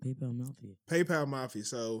 What do you mean PayPal Mafia? PayPal mafia.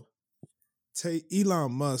 So,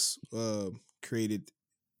 Elon Musk created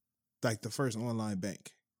like the first online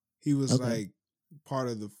bank. He was like part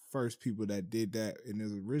of the first people that did that, and it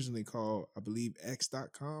was originally called, I believe,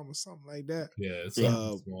 X.com or something like that. Yeah, it's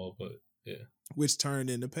small, but yeah. Which turned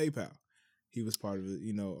into PayPal. He was part of it,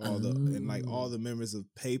 you know, all the members of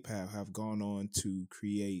PayPal have gone on to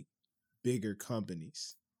create bigger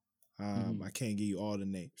companies. I can't give you all the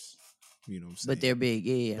names. You know what I'm saying? But they're big,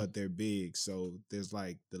 yeah. But they're big. So there's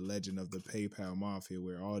like the legend of the PayPal mafia,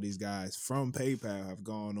 where all these guys from PayPal have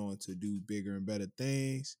gone on to do bigger and better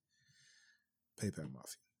things. PayPal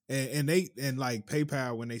mafia. And like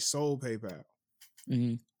PayPal, when they sold PayPal,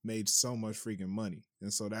 made so much freaking money.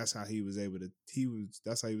 And so that's how he was able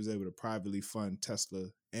to privately fund Tesla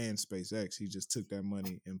and SpaceX. He just took that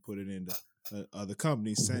money and put it into other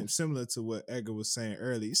companies, similar to what Edgar was saying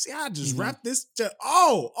earlier. You see, I just wrapped this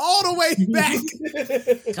all the way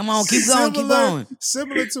back. Come on, keep going.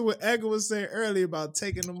 Similar to what Edgar was saying earlier about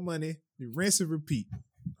taking the money, you rinse and repeat.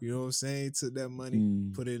 You know what I'm saying? Took that money,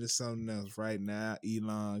 put it into something else. Right now,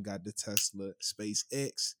 Elon got the Tesla,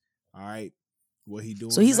 SpaceX. All right, what he doing?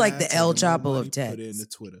 So he's now, like the El Chapo of tech. Put it into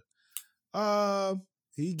Twitter.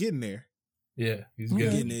 He getting there. Yeah, he's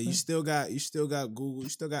getting there. You still got Google. You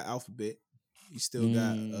still got Alphabet. You still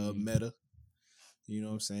got Meta. You know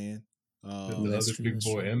what I'm saying? The other big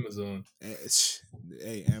boy, Amazon.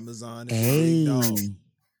 Hey, Amazon is a big dog.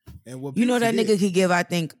 And what you know that nigga could give, I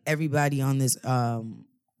think, everybody on this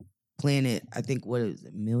planet, I think, what is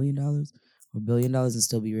it, $1 million or $1 billion and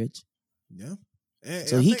still be rich? Yeah.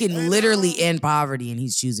 So he can literally end poverty, and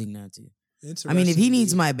he's choosing not to. I mean, if he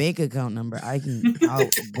needs my bank account number, I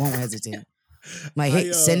won't hesitate. Like,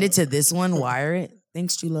 hey, send it to this one, wire it.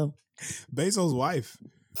 Thanks, Chulo. Bezos' wife.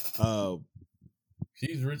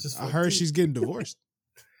 She's rich as fuck. I heard she's getting divorced.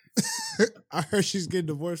 I heard she's getting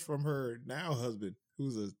divorced from her now husband,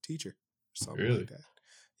 who's a teacher. Something like that.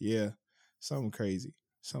 Yeah. Something crazy.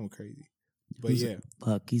 But yeah.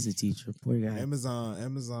 Fuck, he's a teacher. Poor guy.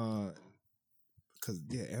 Amazon, because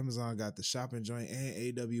Amazon got the shopping joint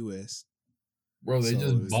and AWS. Bro, they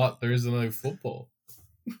just bought Thursday Night Football.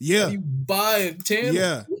 Yeah. You buy a channel.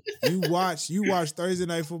 Yeah. You watch Thursday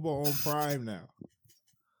Night Football on Prime now.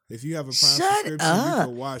 If you have a Prime subscription, you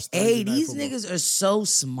can watch Thursday Night Football. These niggas are so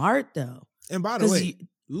smart though. And by the way,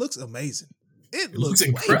 looks amazing. It looks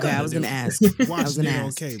incredible. Okay, I was gonna ask. Watching it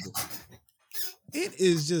on cable. It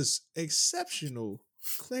is just exceptional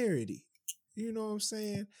clarity. You know what I'm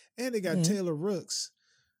saying? And they got Taylor Rooks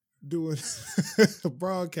doing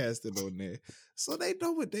broadcasting on there. So they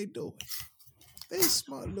know what they doing. They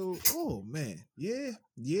smart little, oh man. Yeah.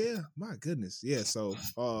 My goodness. Yeah, so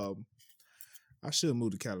I should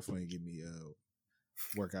move to California and get me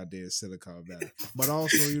work out there in Silicon Valley. But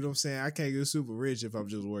also, you know what I'm saying, I can't get super rich if I'm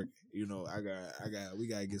just working. You know, we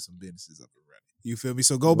gotta get some businesses up and running. You feel me?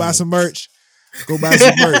 So go buy some merch.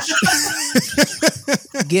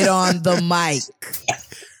 Get on the mic.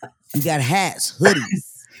 You got hats, hoodies.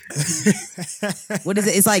 What is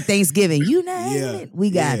it? It's like Thanksgiving. You know it. We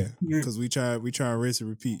got it. Because we try to rinse and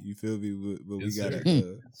repeat. You feel me? But we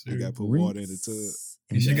gotta put water in the tub.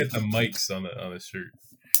 You should get the mics on the shirt.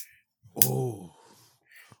 Oh.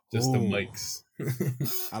 Just the mics.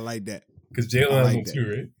 I like that. Because Jalen has one too,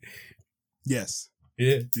 right? Yes.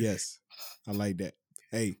 Yeah. Yes. I like that.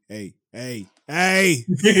 Hey. Hey,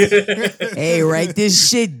 write this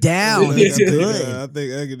shit down. It's good. I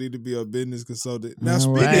think Edgar need to be a business consultant. Now,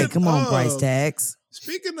 All right, come on, price tags.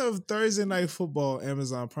 Speaking of Thursday Night Football,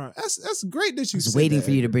 Amazon Prime, that's great that you said that. I was waiting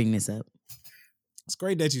for you to bring this up. It's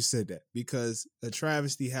great that you said that because a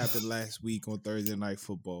travesty happened last week on Thursday Night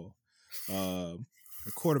Football. A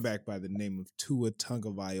quarterback by the name of Tua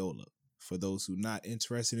Tagovailoa, for those who not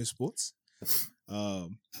interested in sports,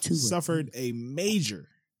 suffered a major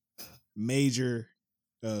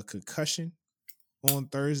concussion on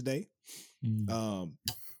Thursday.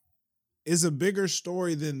 Is a bigger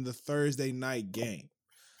story than the Thursday night game.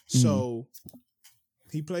 So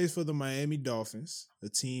he plays for the Miami Dolphins, a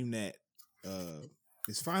team that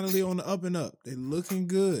is finally on the up and up. They're looking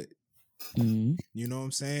good. You know what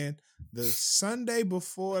I'm saying? The Sunday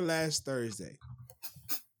before last Thursday,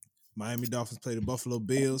 Miami Dolphins played the Buffalo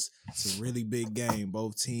Bills. It's a really big game.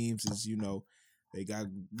 Both teams is, they got,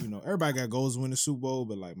 everybody got goals to win the Super Bowl,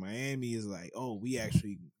 but like Miami is like, oh, we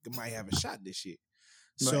actually might have a shot this year.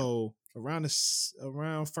 Right. So around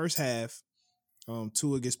first half,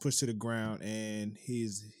 Tua gets pushed to the ground and he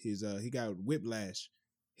got whiplash.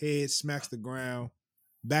 Head smacks the ground,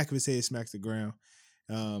 back of his head smacks the ground.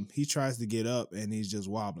 He tries to get up and he's just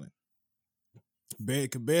wobbling.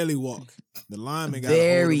 Could barely walk. The lineman got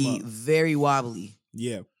very wobbly.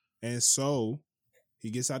 Yeah. And so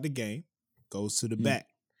he gets out the game, goes to the back.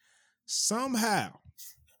 Somehow,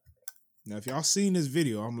 now if y'all seen this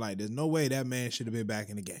video, I'm like, there's no way that man should have been back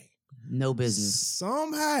in the game. No business.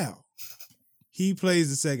 Somehow, he plays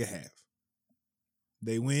the second half.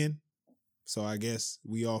 They win. So I guess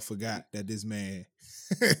we all forgot that this man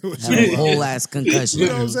had a whole ass concussion. You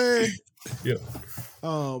know what I'm saying? Yeah.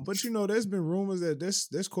 But there's been rumors that there's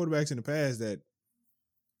quarterbacks in the past that,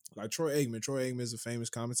 like Troy Aikman is a famous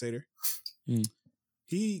commentator.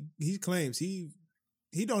 He claims he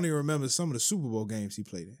don't even remember some of the Super Bowl games he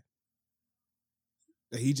played in.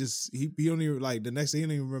 He don't even, like, the next day he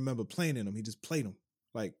don't even remember playing in them. He just played them.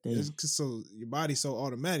 Like, so your body's so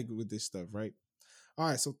automatic with this stuff, right? All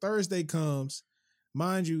right, so Thursday comes.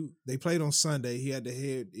 Mind you, they played on Sunday. He had the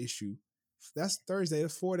head issue. That's Thursday.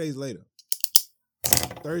 That's 4 days later.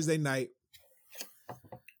 Thursday night,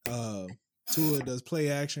 Tua does play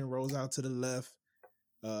action, rolls out to the left.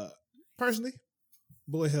 Personally,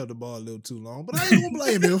 boy held the ball a little too long, but I ain't gonna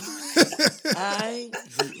blame him. I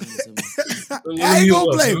ain't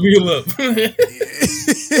gonna blame him.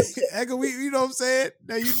 Edgar, you know what I'm saying?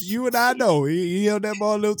 Now you and I know he held that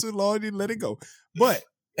ball a little too long. He let it go, but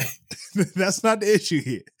that's not the issue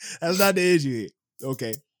here. That's not the issue here.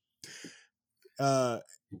 Okay.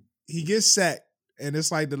 He gets sacked, and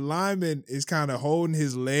it's like the lineman is kind of holding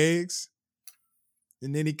his legs,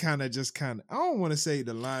 and then he I don't want to say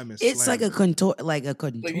the lineman. It's like a contortion.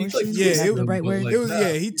 Yeah, the right word. It was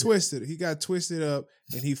he twisted. He got twisted up,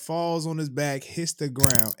 and he falls on his back, hits the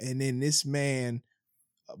ground, and then this man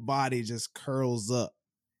body just curls up,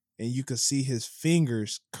 and you could see his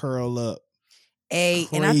fingers curl up. Crazy.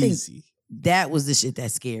 And I think that was the shit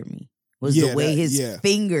that scared me. Was the way his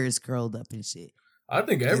fingers curled up and shit. I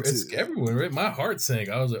think it's everyone, right? My heart sank.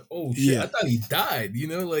 I was like, oh shit, I thought he died,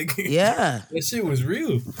 that shit was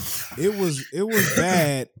real. It was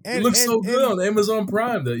bad. And, it looked so good on Amazon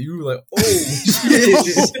Prime that you were like, oh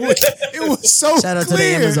shit. It was so Shout out clear. to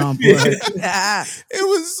the Amazon Prime. It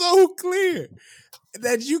was so clear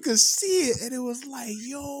that you could see it, and it was like,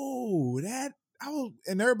 yo,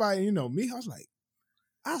 and everybody, me, I was like,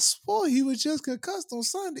 I swore he was just concussed on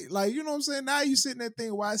Sunday. Like, you know what I'm saying? Now you sitting there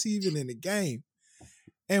thinking, why is he even in the game?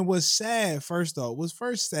 And what's sad, first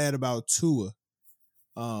sad about Tua,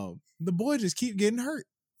 the boy just keep getting hurt.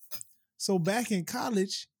 So back in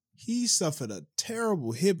college, he suffered a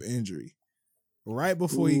terrible hip injury right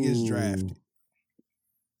before he gets drafted.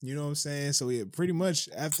 You know what I'm saying? So pretty much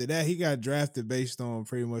after that, he got drafted based on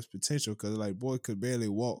pretty much potential because, like, boy could barely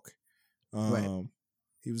walk. Right.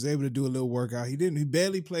 He was able to do a little workout. He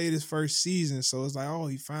barely played his first season, so it's like, oh,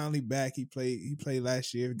 he finally back. He played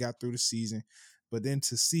last year, got through the season. But then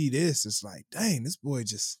to see this, it's like, dang, this boy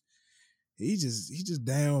just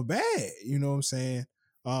down bad. You know what I'm saying?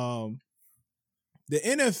 The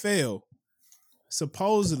NFL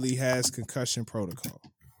supposedly has concussion protocol.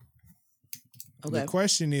 Okay. The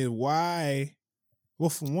question is why? Well,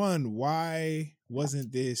 for one, why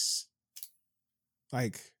wasn't this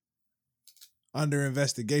like under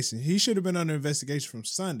investigation? He should have been under investigation from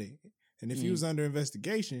Sunday. And if he was under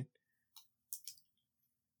investigation,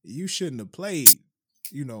 you shouldn't have played,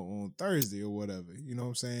 on Thursday or whatever. You know what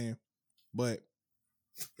I'm saying? But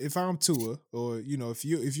if I'm Tua, or if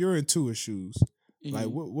you're in Tua's shoes, like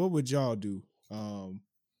what would y'all do?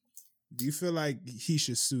 Do you feel like he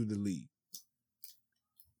should sue the league?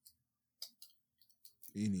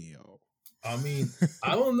 Any of y'all? I mean,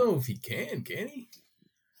 I don't know if he can he?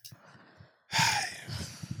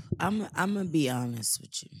 I'm gonna be honest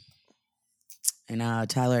with you. And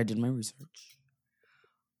Tyler, I did my research.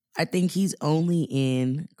 I think he's only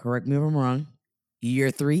in, correct me if I'm wrong,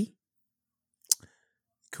 year 3.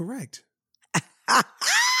 Correct.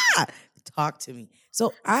 Talk to me.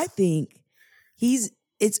 So I think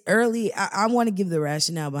it's early. I want to give the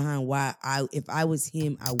rationale behind why if I was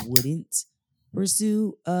him, I wouldn't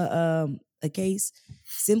pursue a case,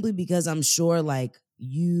 simply because I'm sure like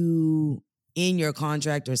you in your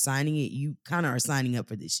contract or signing it, you kind of are signing up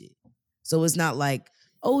for this shit. So it's not like,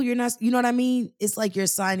 oh, you're not, you know what I mean? It's like you're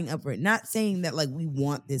signing up for it. Not saying that like we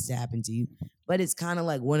want this to happen to you, but it's kind of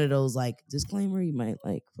like one of those like disclaimer, you might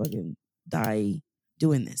like fucking die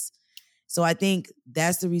doing this. So I think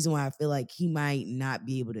that's the reason why I feel like he might not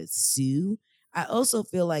be able to sue. I also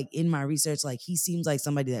feel like in my research, like he seems like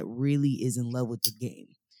somebody that really is in love with the game.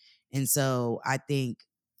 And so I think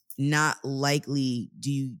not likely do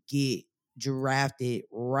you get drafted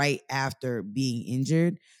right after being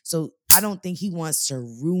injured. So I don't think he wants to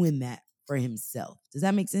ruin that for himself. Does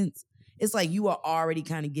that make sense? It's like you are already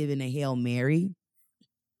kind of given a Hail Mary,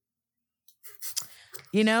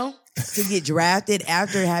 you know, to get drafted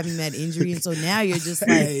after having that injury. And so now you're just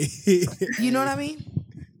like, you know what I mean?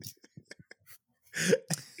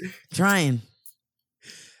 Trying.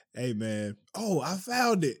 Hey, man. Oh, I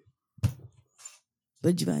found it.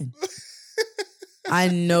 What'd you find? I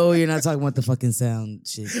know you're not talking about the fucking sound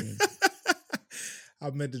shit. I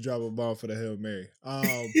meant to drop a ball for the Hail Mary.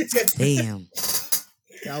 Damn.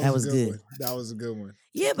 That was good. One. That was a good one.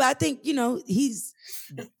 Yeah, but I think, you know,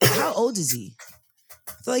 how old is he?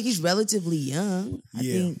 I feel like he's relatively young. I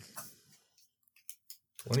think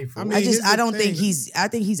 24. I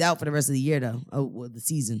think he's out for the rest of the year though. Oh, well, the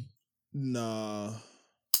season. No,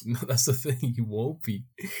 that's the thing. He won't be.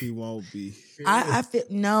 He won't be. I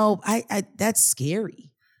feel I that's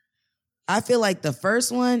scary. I feel like the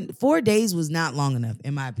first one, 4 days was not long enough,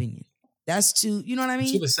 in my opinion. That's too, you know what I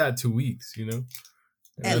mean? Should have sat 2 weeks, you know?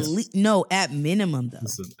 At least, no, at minimum though.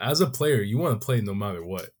 Listen, as a player, you want to play no matter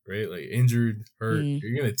what, right? Like injured, hurt,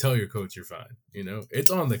 you're gonna tell your coach you're fine. You know,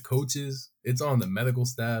 it's on the coaches, it's on the medical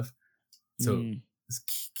staff to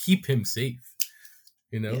keep him safe.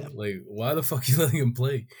 You know, like why the fuck you letting him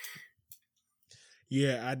play?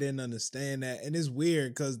 Yeah, I didn't understand that, and it's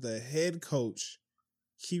weird because the head coach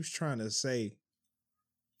keeps trying to say,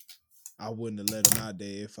 "I wouldn't have let him out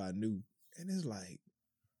there if I knew," and it's like.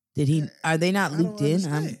 Did he? Are they not looped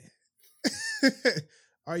in?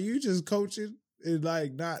 Are you just coaching and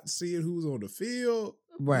like not seeing who's on the field?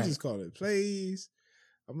 Right. You just calling plays.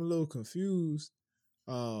 I'm a little confused.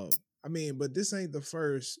 I mean, but this ain't the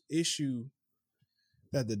first issue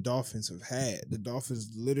that the Dolphins have had. The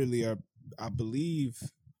Dolphins literally are, I believe,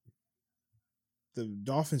 the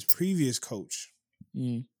Dolphins' previous coach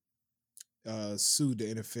sued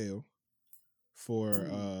the NFL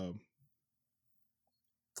for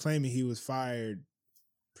claiming he was fired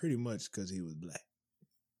pretty much because he was black.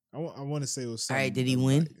 I want to say it was something. All right, did he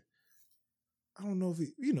win? Like, I don't know if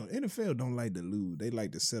NFL don't like to lose. They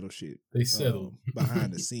like to settle shit. They settle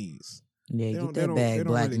behind the scenes. Yeah, get that bag,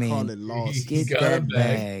 black man. Call it loss. Get that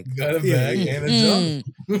bag. Got a bag and a jump.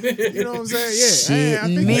 You know what I'm saying? Yeah. Shit, I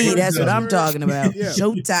think me. That's what I'm talking about. Yeah.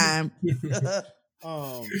 Showtime.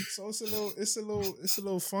 So it's a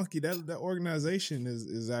little funky. That organization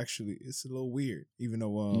is actually it's a little weird. Even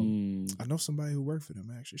though I know somebody who worked for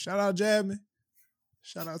them actually. Shout out Jasmine.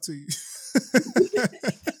 Shout out to you.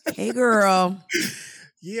 Hey girl.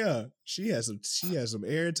 Yeah, she had some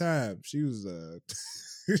air time. She was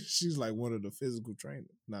she's like one of the physical trainers.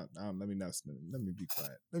 Let me be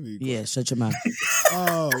quiet. Let me be quiet. Yeah, shut your mouth.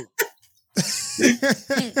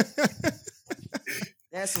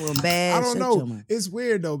 That's one bad. I don't know. It's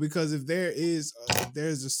weird though because if there's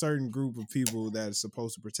a certain group of people that is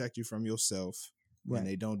supposed to protect you from yourself, and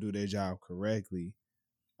they don't do their job correctly,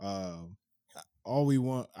 all we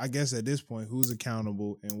want, I guess, at this point, who's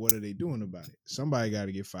accountable and what are they doing about it? Somebody got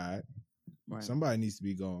to get fired. Right. Somebody needs to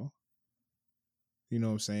be gone. You know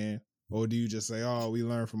what I'm saying? Or do you just say, "Oh, we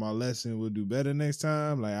learned from our lesson. We'll do better next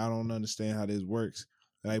time"? Like I don't understand how this works.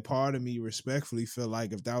 Like part of me respectfully feel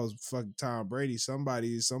like if that was fucking Tom Brady,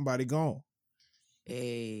 somebody gone.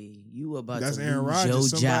 Hey, you about that's to Aaron lose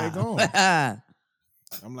Rodgers, your somebody job. gone.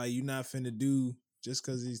 I'm like, you're not finna do just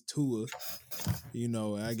because he's Tua. You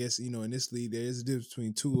know, I guess, in this league there is a difference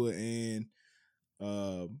between Tua and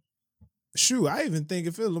Shoot, I even think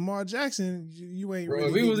if it was Lamar Jackson, you ain't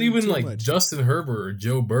really. If it was even like much. Justin Herbert or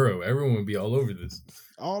Joe Burrow, everyone would be all over this.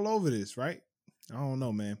 All over this, right? I don't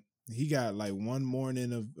know, man. He got like one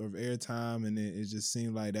morning of airtime, and it just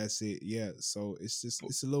seemed like that's it. Yeah, so it's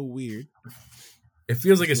a little weird. It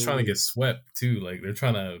feels like it's trying to get swept too. Like they're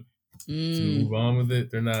trying to move on with it.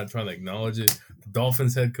 They're not trying to acknowledge it. The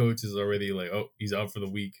Dolphins head coach is already like, oh, he's out for the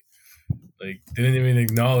week. Like they didn't even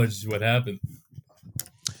acknowledge what happened.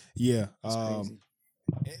 Yeah.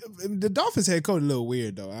 The Dolphins head coach a little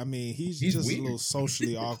weird though. I mean, he's just weird. A little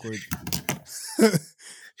socially awkward.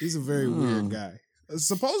 He's a very weird guy.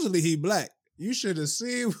 Supposedly he black. You should have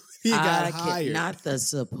seen he got hired. Not the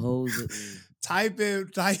supposedly. Type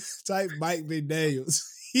Mike McDaniels.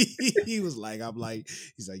 He was like,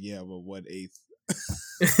 he's like, yeah, but 1/8.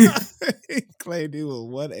 He claimed he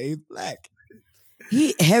was 1/8 black.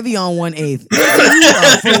 He heavy on 1/8. You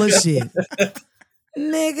are full of shit.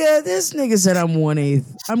 Nigga, this nigga said I'm 1/8.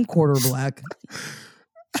 I'm quarter black.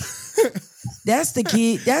 That's the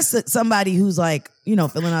kid. That's somebody who's like,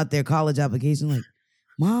 filling out their college application like,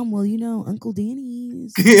 Mom, well, Uncle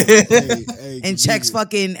Danny's. And checks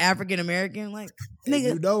fucking African American. Like,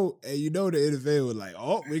 nigga. And the NFL was like,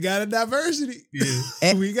 oh, we got a diversity.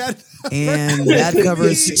 Yeah. We got diversity. And that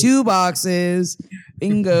covers 2 boxes.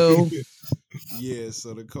 Bingo. Yeah,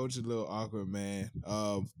 so the coach is a little awkward, man.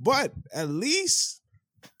 But at least,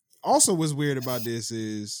 also what's weird about this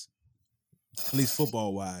is, at least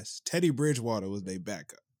football-wise, Teddy Bridgewater was their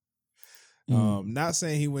backup. Not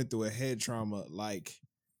saying he went through a head trauma like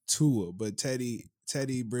Tua, but Teddy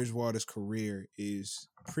Bridgewater's career is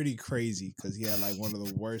pretty crazy because he had like one of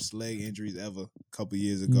the worst leg injuries ever a couple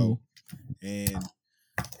years ago. And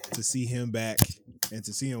to see him back and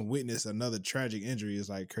to see him witness another tragic injury is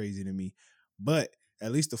like crazy to me. But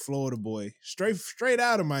at least the Florida boy, straight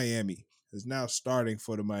out of Miami, is now starting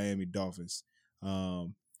for the Miami Dolphins.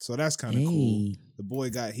 So that's kind of cool. The boy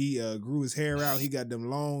grew his hair out. He got them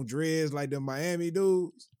long dreads like them Miami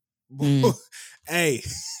dudes. Hey,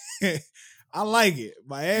 I like it.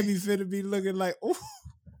 Miami finna be looking like,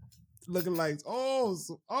 it's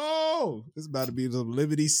about to be some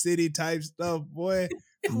Liberty City type stuff, boy.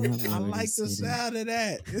 I like the sound of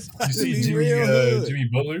that. It's about to be real good. Jimmy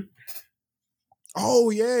Butler? Oh,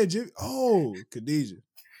 yeah. Khadijah.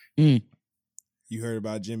 You heard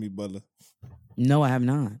about Jimmy Butler? No, I have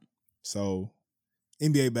not. So,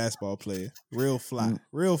 NBA basketball player, real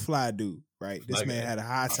fly dude, right? This man had a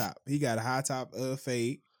high top. He got a high top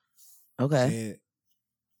fade. Okay. And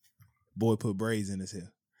boy put braids in his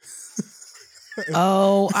hair.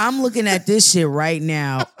 Oh, I'm looking at this shit right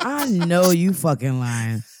now. I know you fucking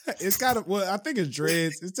lying. It's kind of, I think it's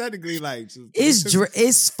dreads. It's technically like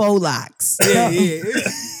it's faux locks. Yeah.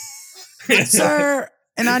 Sir,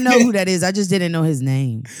 and I know who that is. I just didn't know his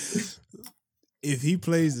name. If he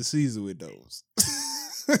plays the season with those.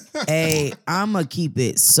 Hey, I'ma keep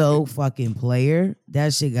it so fucking player.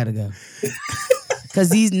 That shit gotta go. Cause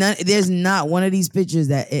there's not one of these pictures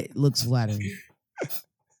that it looks flattering.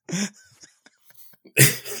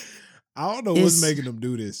 I don't know what's making them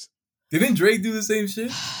do this. Didn't Drake do the same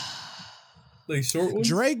shit? Like short ones?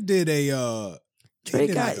 Drake did Drake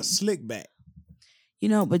got like a slick back.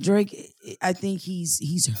 But Drake, I think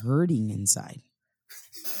he's hurting inside.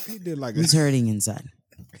 He did like he's hurting inside.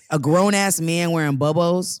 A grown ass man wearing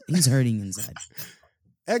bubbles, he's hurting inside.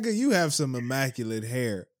 Edgar, you have some immaculate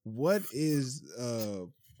hair. What is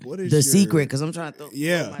the secret? Because I'm trying to throw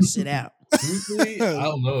my shit out. Truthfully, I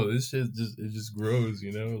don't know. This shit just grows,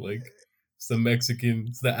 Like it's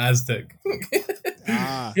the Aztec.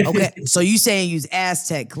 Okay, so you saying use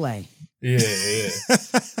Aztec clay? Yeah.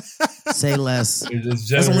 Say less. That's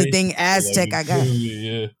the only thing Aztec I got.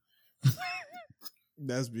 Yeah.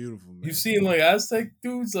 That's beautiful, man. You've seen like Aztec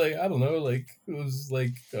dudes, like I don't know, like it was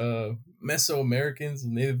like Mesoamericans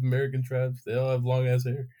and Native American tribes. They all have long ass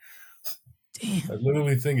hair. Damn. I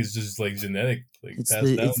literally think it's just like genetic, like it's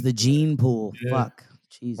the gene pool. Yeah. Fuck.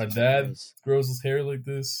 Jesus my dad grows his hair like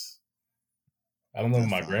this. I don't know if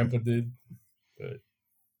my grandpa did, but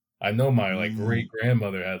I know my like great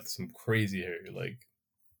grandmother had some crazy hair, like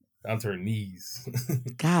down to her knees.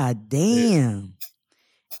 God damn. Yeah.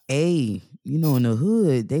 Hey, in the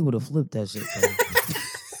hood, they would have flipped that shit.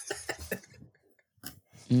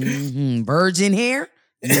 Virgin hair?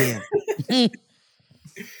 Yeah.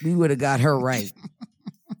 We would have got her right.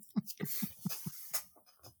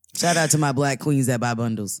 Shout out to my black queens that buy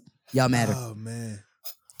bundles. Y'all matter. Oh, man.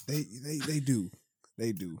 They do.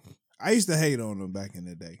 They do. I used to hate on them back in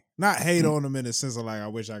the day. Not hate on them in the sense of like, I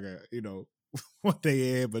wish I could, what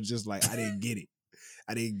they had, but just like, I didn't get it.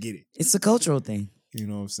 It's a cultural thing. You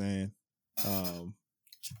know what I'm saying?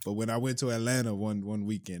 But when I went to Atlanta one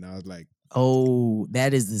weekend, I was like, oh,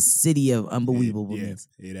 that is the city of unbelievableness.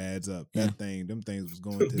 It adds up. Them things was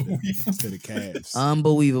going to the Cavs.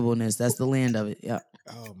 Unbelievableness. That's the land of it. Yeah.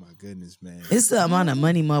 Oh my goodness, man. It's the amount of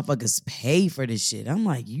money motherfuckers pay for this shit. I'm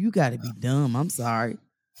like, you got to be dumb. I'm sorry.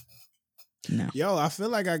 No. Yo, I feel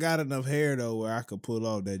like I got enough hair though where I could pull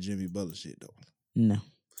off that Jimmy Butler shit though. No.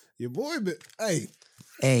 Your boy, but hey,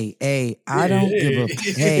 I don't give a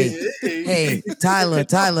hey, Tyler,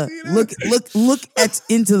 look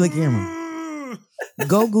into the camera.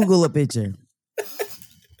 Go Google a picture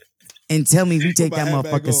and tell me if you take that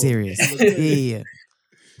motherfucker serious. Yeah.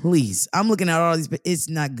 Please. I'm looking at all these, but it's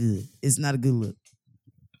not good. It's not a good look.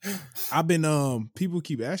 I've been people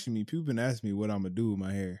been asking me what I'm gonna do with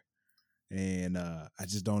my hair. And I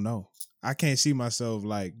just don't know. I can't see myself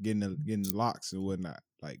like getting locks and whatnot.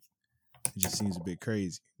 Like it just seems a bit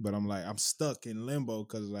crazy. But I'm stuck in limbo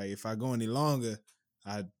because like if I go any longer,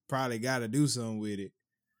 I probably got to do something with it.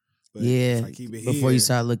 But if I keep it here, before you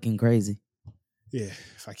start looking crazy. Yeah,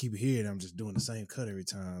 if I keep it here, I'm just doing the same cut every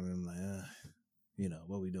time. And I'm like,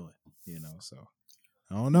 what we doing? So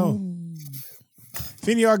I don't know. If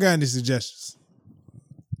any of y'all got any suggestions,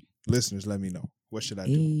 listeners, let me know. What should I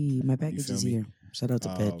do? Hey, my package is here. Shout out to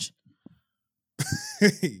Petch.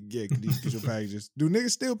 Yeah, can you get your packages? Do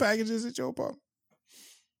niggas steal packages at your apartment?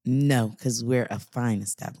 No, because we're a fine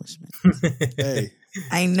establishment. Hey.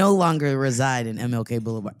 I no longer reside in MLK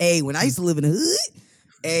Boulevard. Hey, when I used to live in the hood,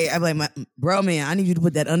 hey, I'm like, bro, man, I need you to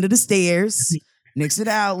put that under the stairs, next to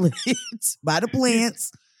the outlets, by the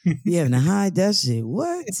plants. You having to hide that shit.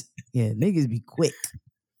 What? Yeah, niggas be quick.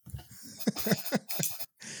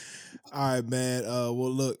 All right, man.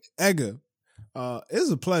 Well, look, Edgar, it was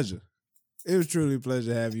a pleasure. It was truly a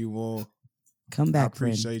pleasure to have you on. Come back, I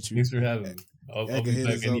appreciate you. Thanks for having me. I'll be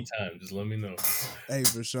back anytime. Just let me know. Hey,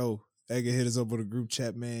 for sure. Edgar hit us up with a group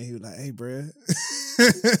chat, man. He was like, hey, bruh.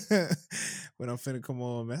 When I'm finna come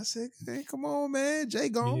on, man. I said, hey, come on, man. Jay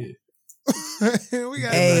gone. Yeah.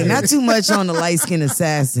 Hey, not too much on the light-skinned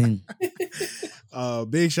assassin.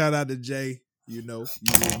 Big shout out to Jay. You were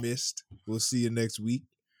missed. We'll see you next week.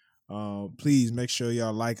 Please make sure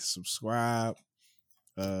y'all like and subscribe.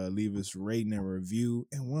 Leave us a rating and review.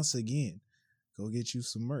 And once again, go get you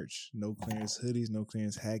some merch. No clearance hoodies, no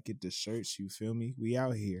clearance Hackett, the shirts. You feel me? We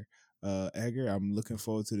out here. Edgar, I'm looking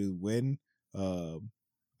forward to the wedding.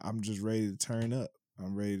 I'm just ready to turn up.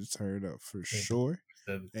 I'm ready to turn up for sure.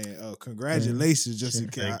 And congratulations, just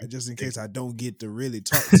in case I don't get to really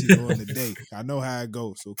talk to you on the day. I know how it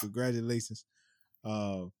goes, so congratulations. You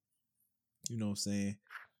know what I'm saying?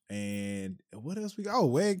 And what else we got? Oh,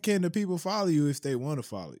 where can the people follow you if they want to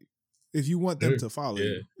follow you? If you want them to follow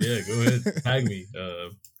you. Yeah, go ahead. Tag me.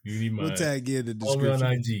 You need my... We'll tag in the description. Follow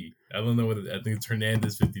me on IG. I don't know what I think it's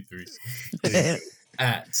Hernandez53.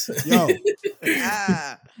 At. Yo.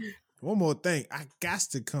 One more thing. I got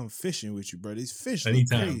to come fishing with you, bro. These fish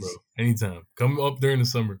anytime, crazy. Bro. Anytime. Come up during the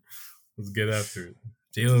summer. Let's get after it.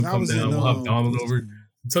 Jalen come down. We'll have Donald over.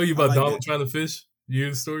 I'll tell you about Donald trying to fish. You hear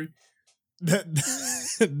the story?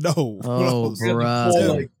 No. Oh,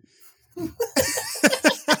 bro.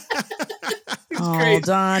 Oh,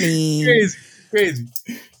 Donnie. Crazy.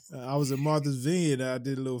 I was at Martha's Vineyard. I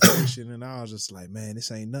did a little fishing, and I was just like, man,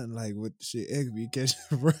 this ain't nothing like what the shit Edgar be catching,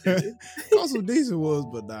 bro. Caught some decent ones,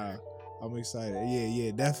 but nah, I'm excited.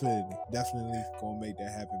 Yeah, definitely gonna make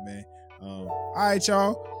that happen, man. All right,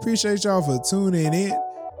 y'all. Appreciate y'all for tuning in.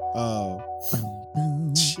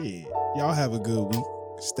 Shit. Y'all have a good week.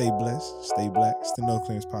 Stay blessed. Stay black. It's the No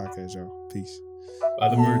Clearance Podcast, y'all. Peace. By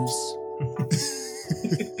the merch.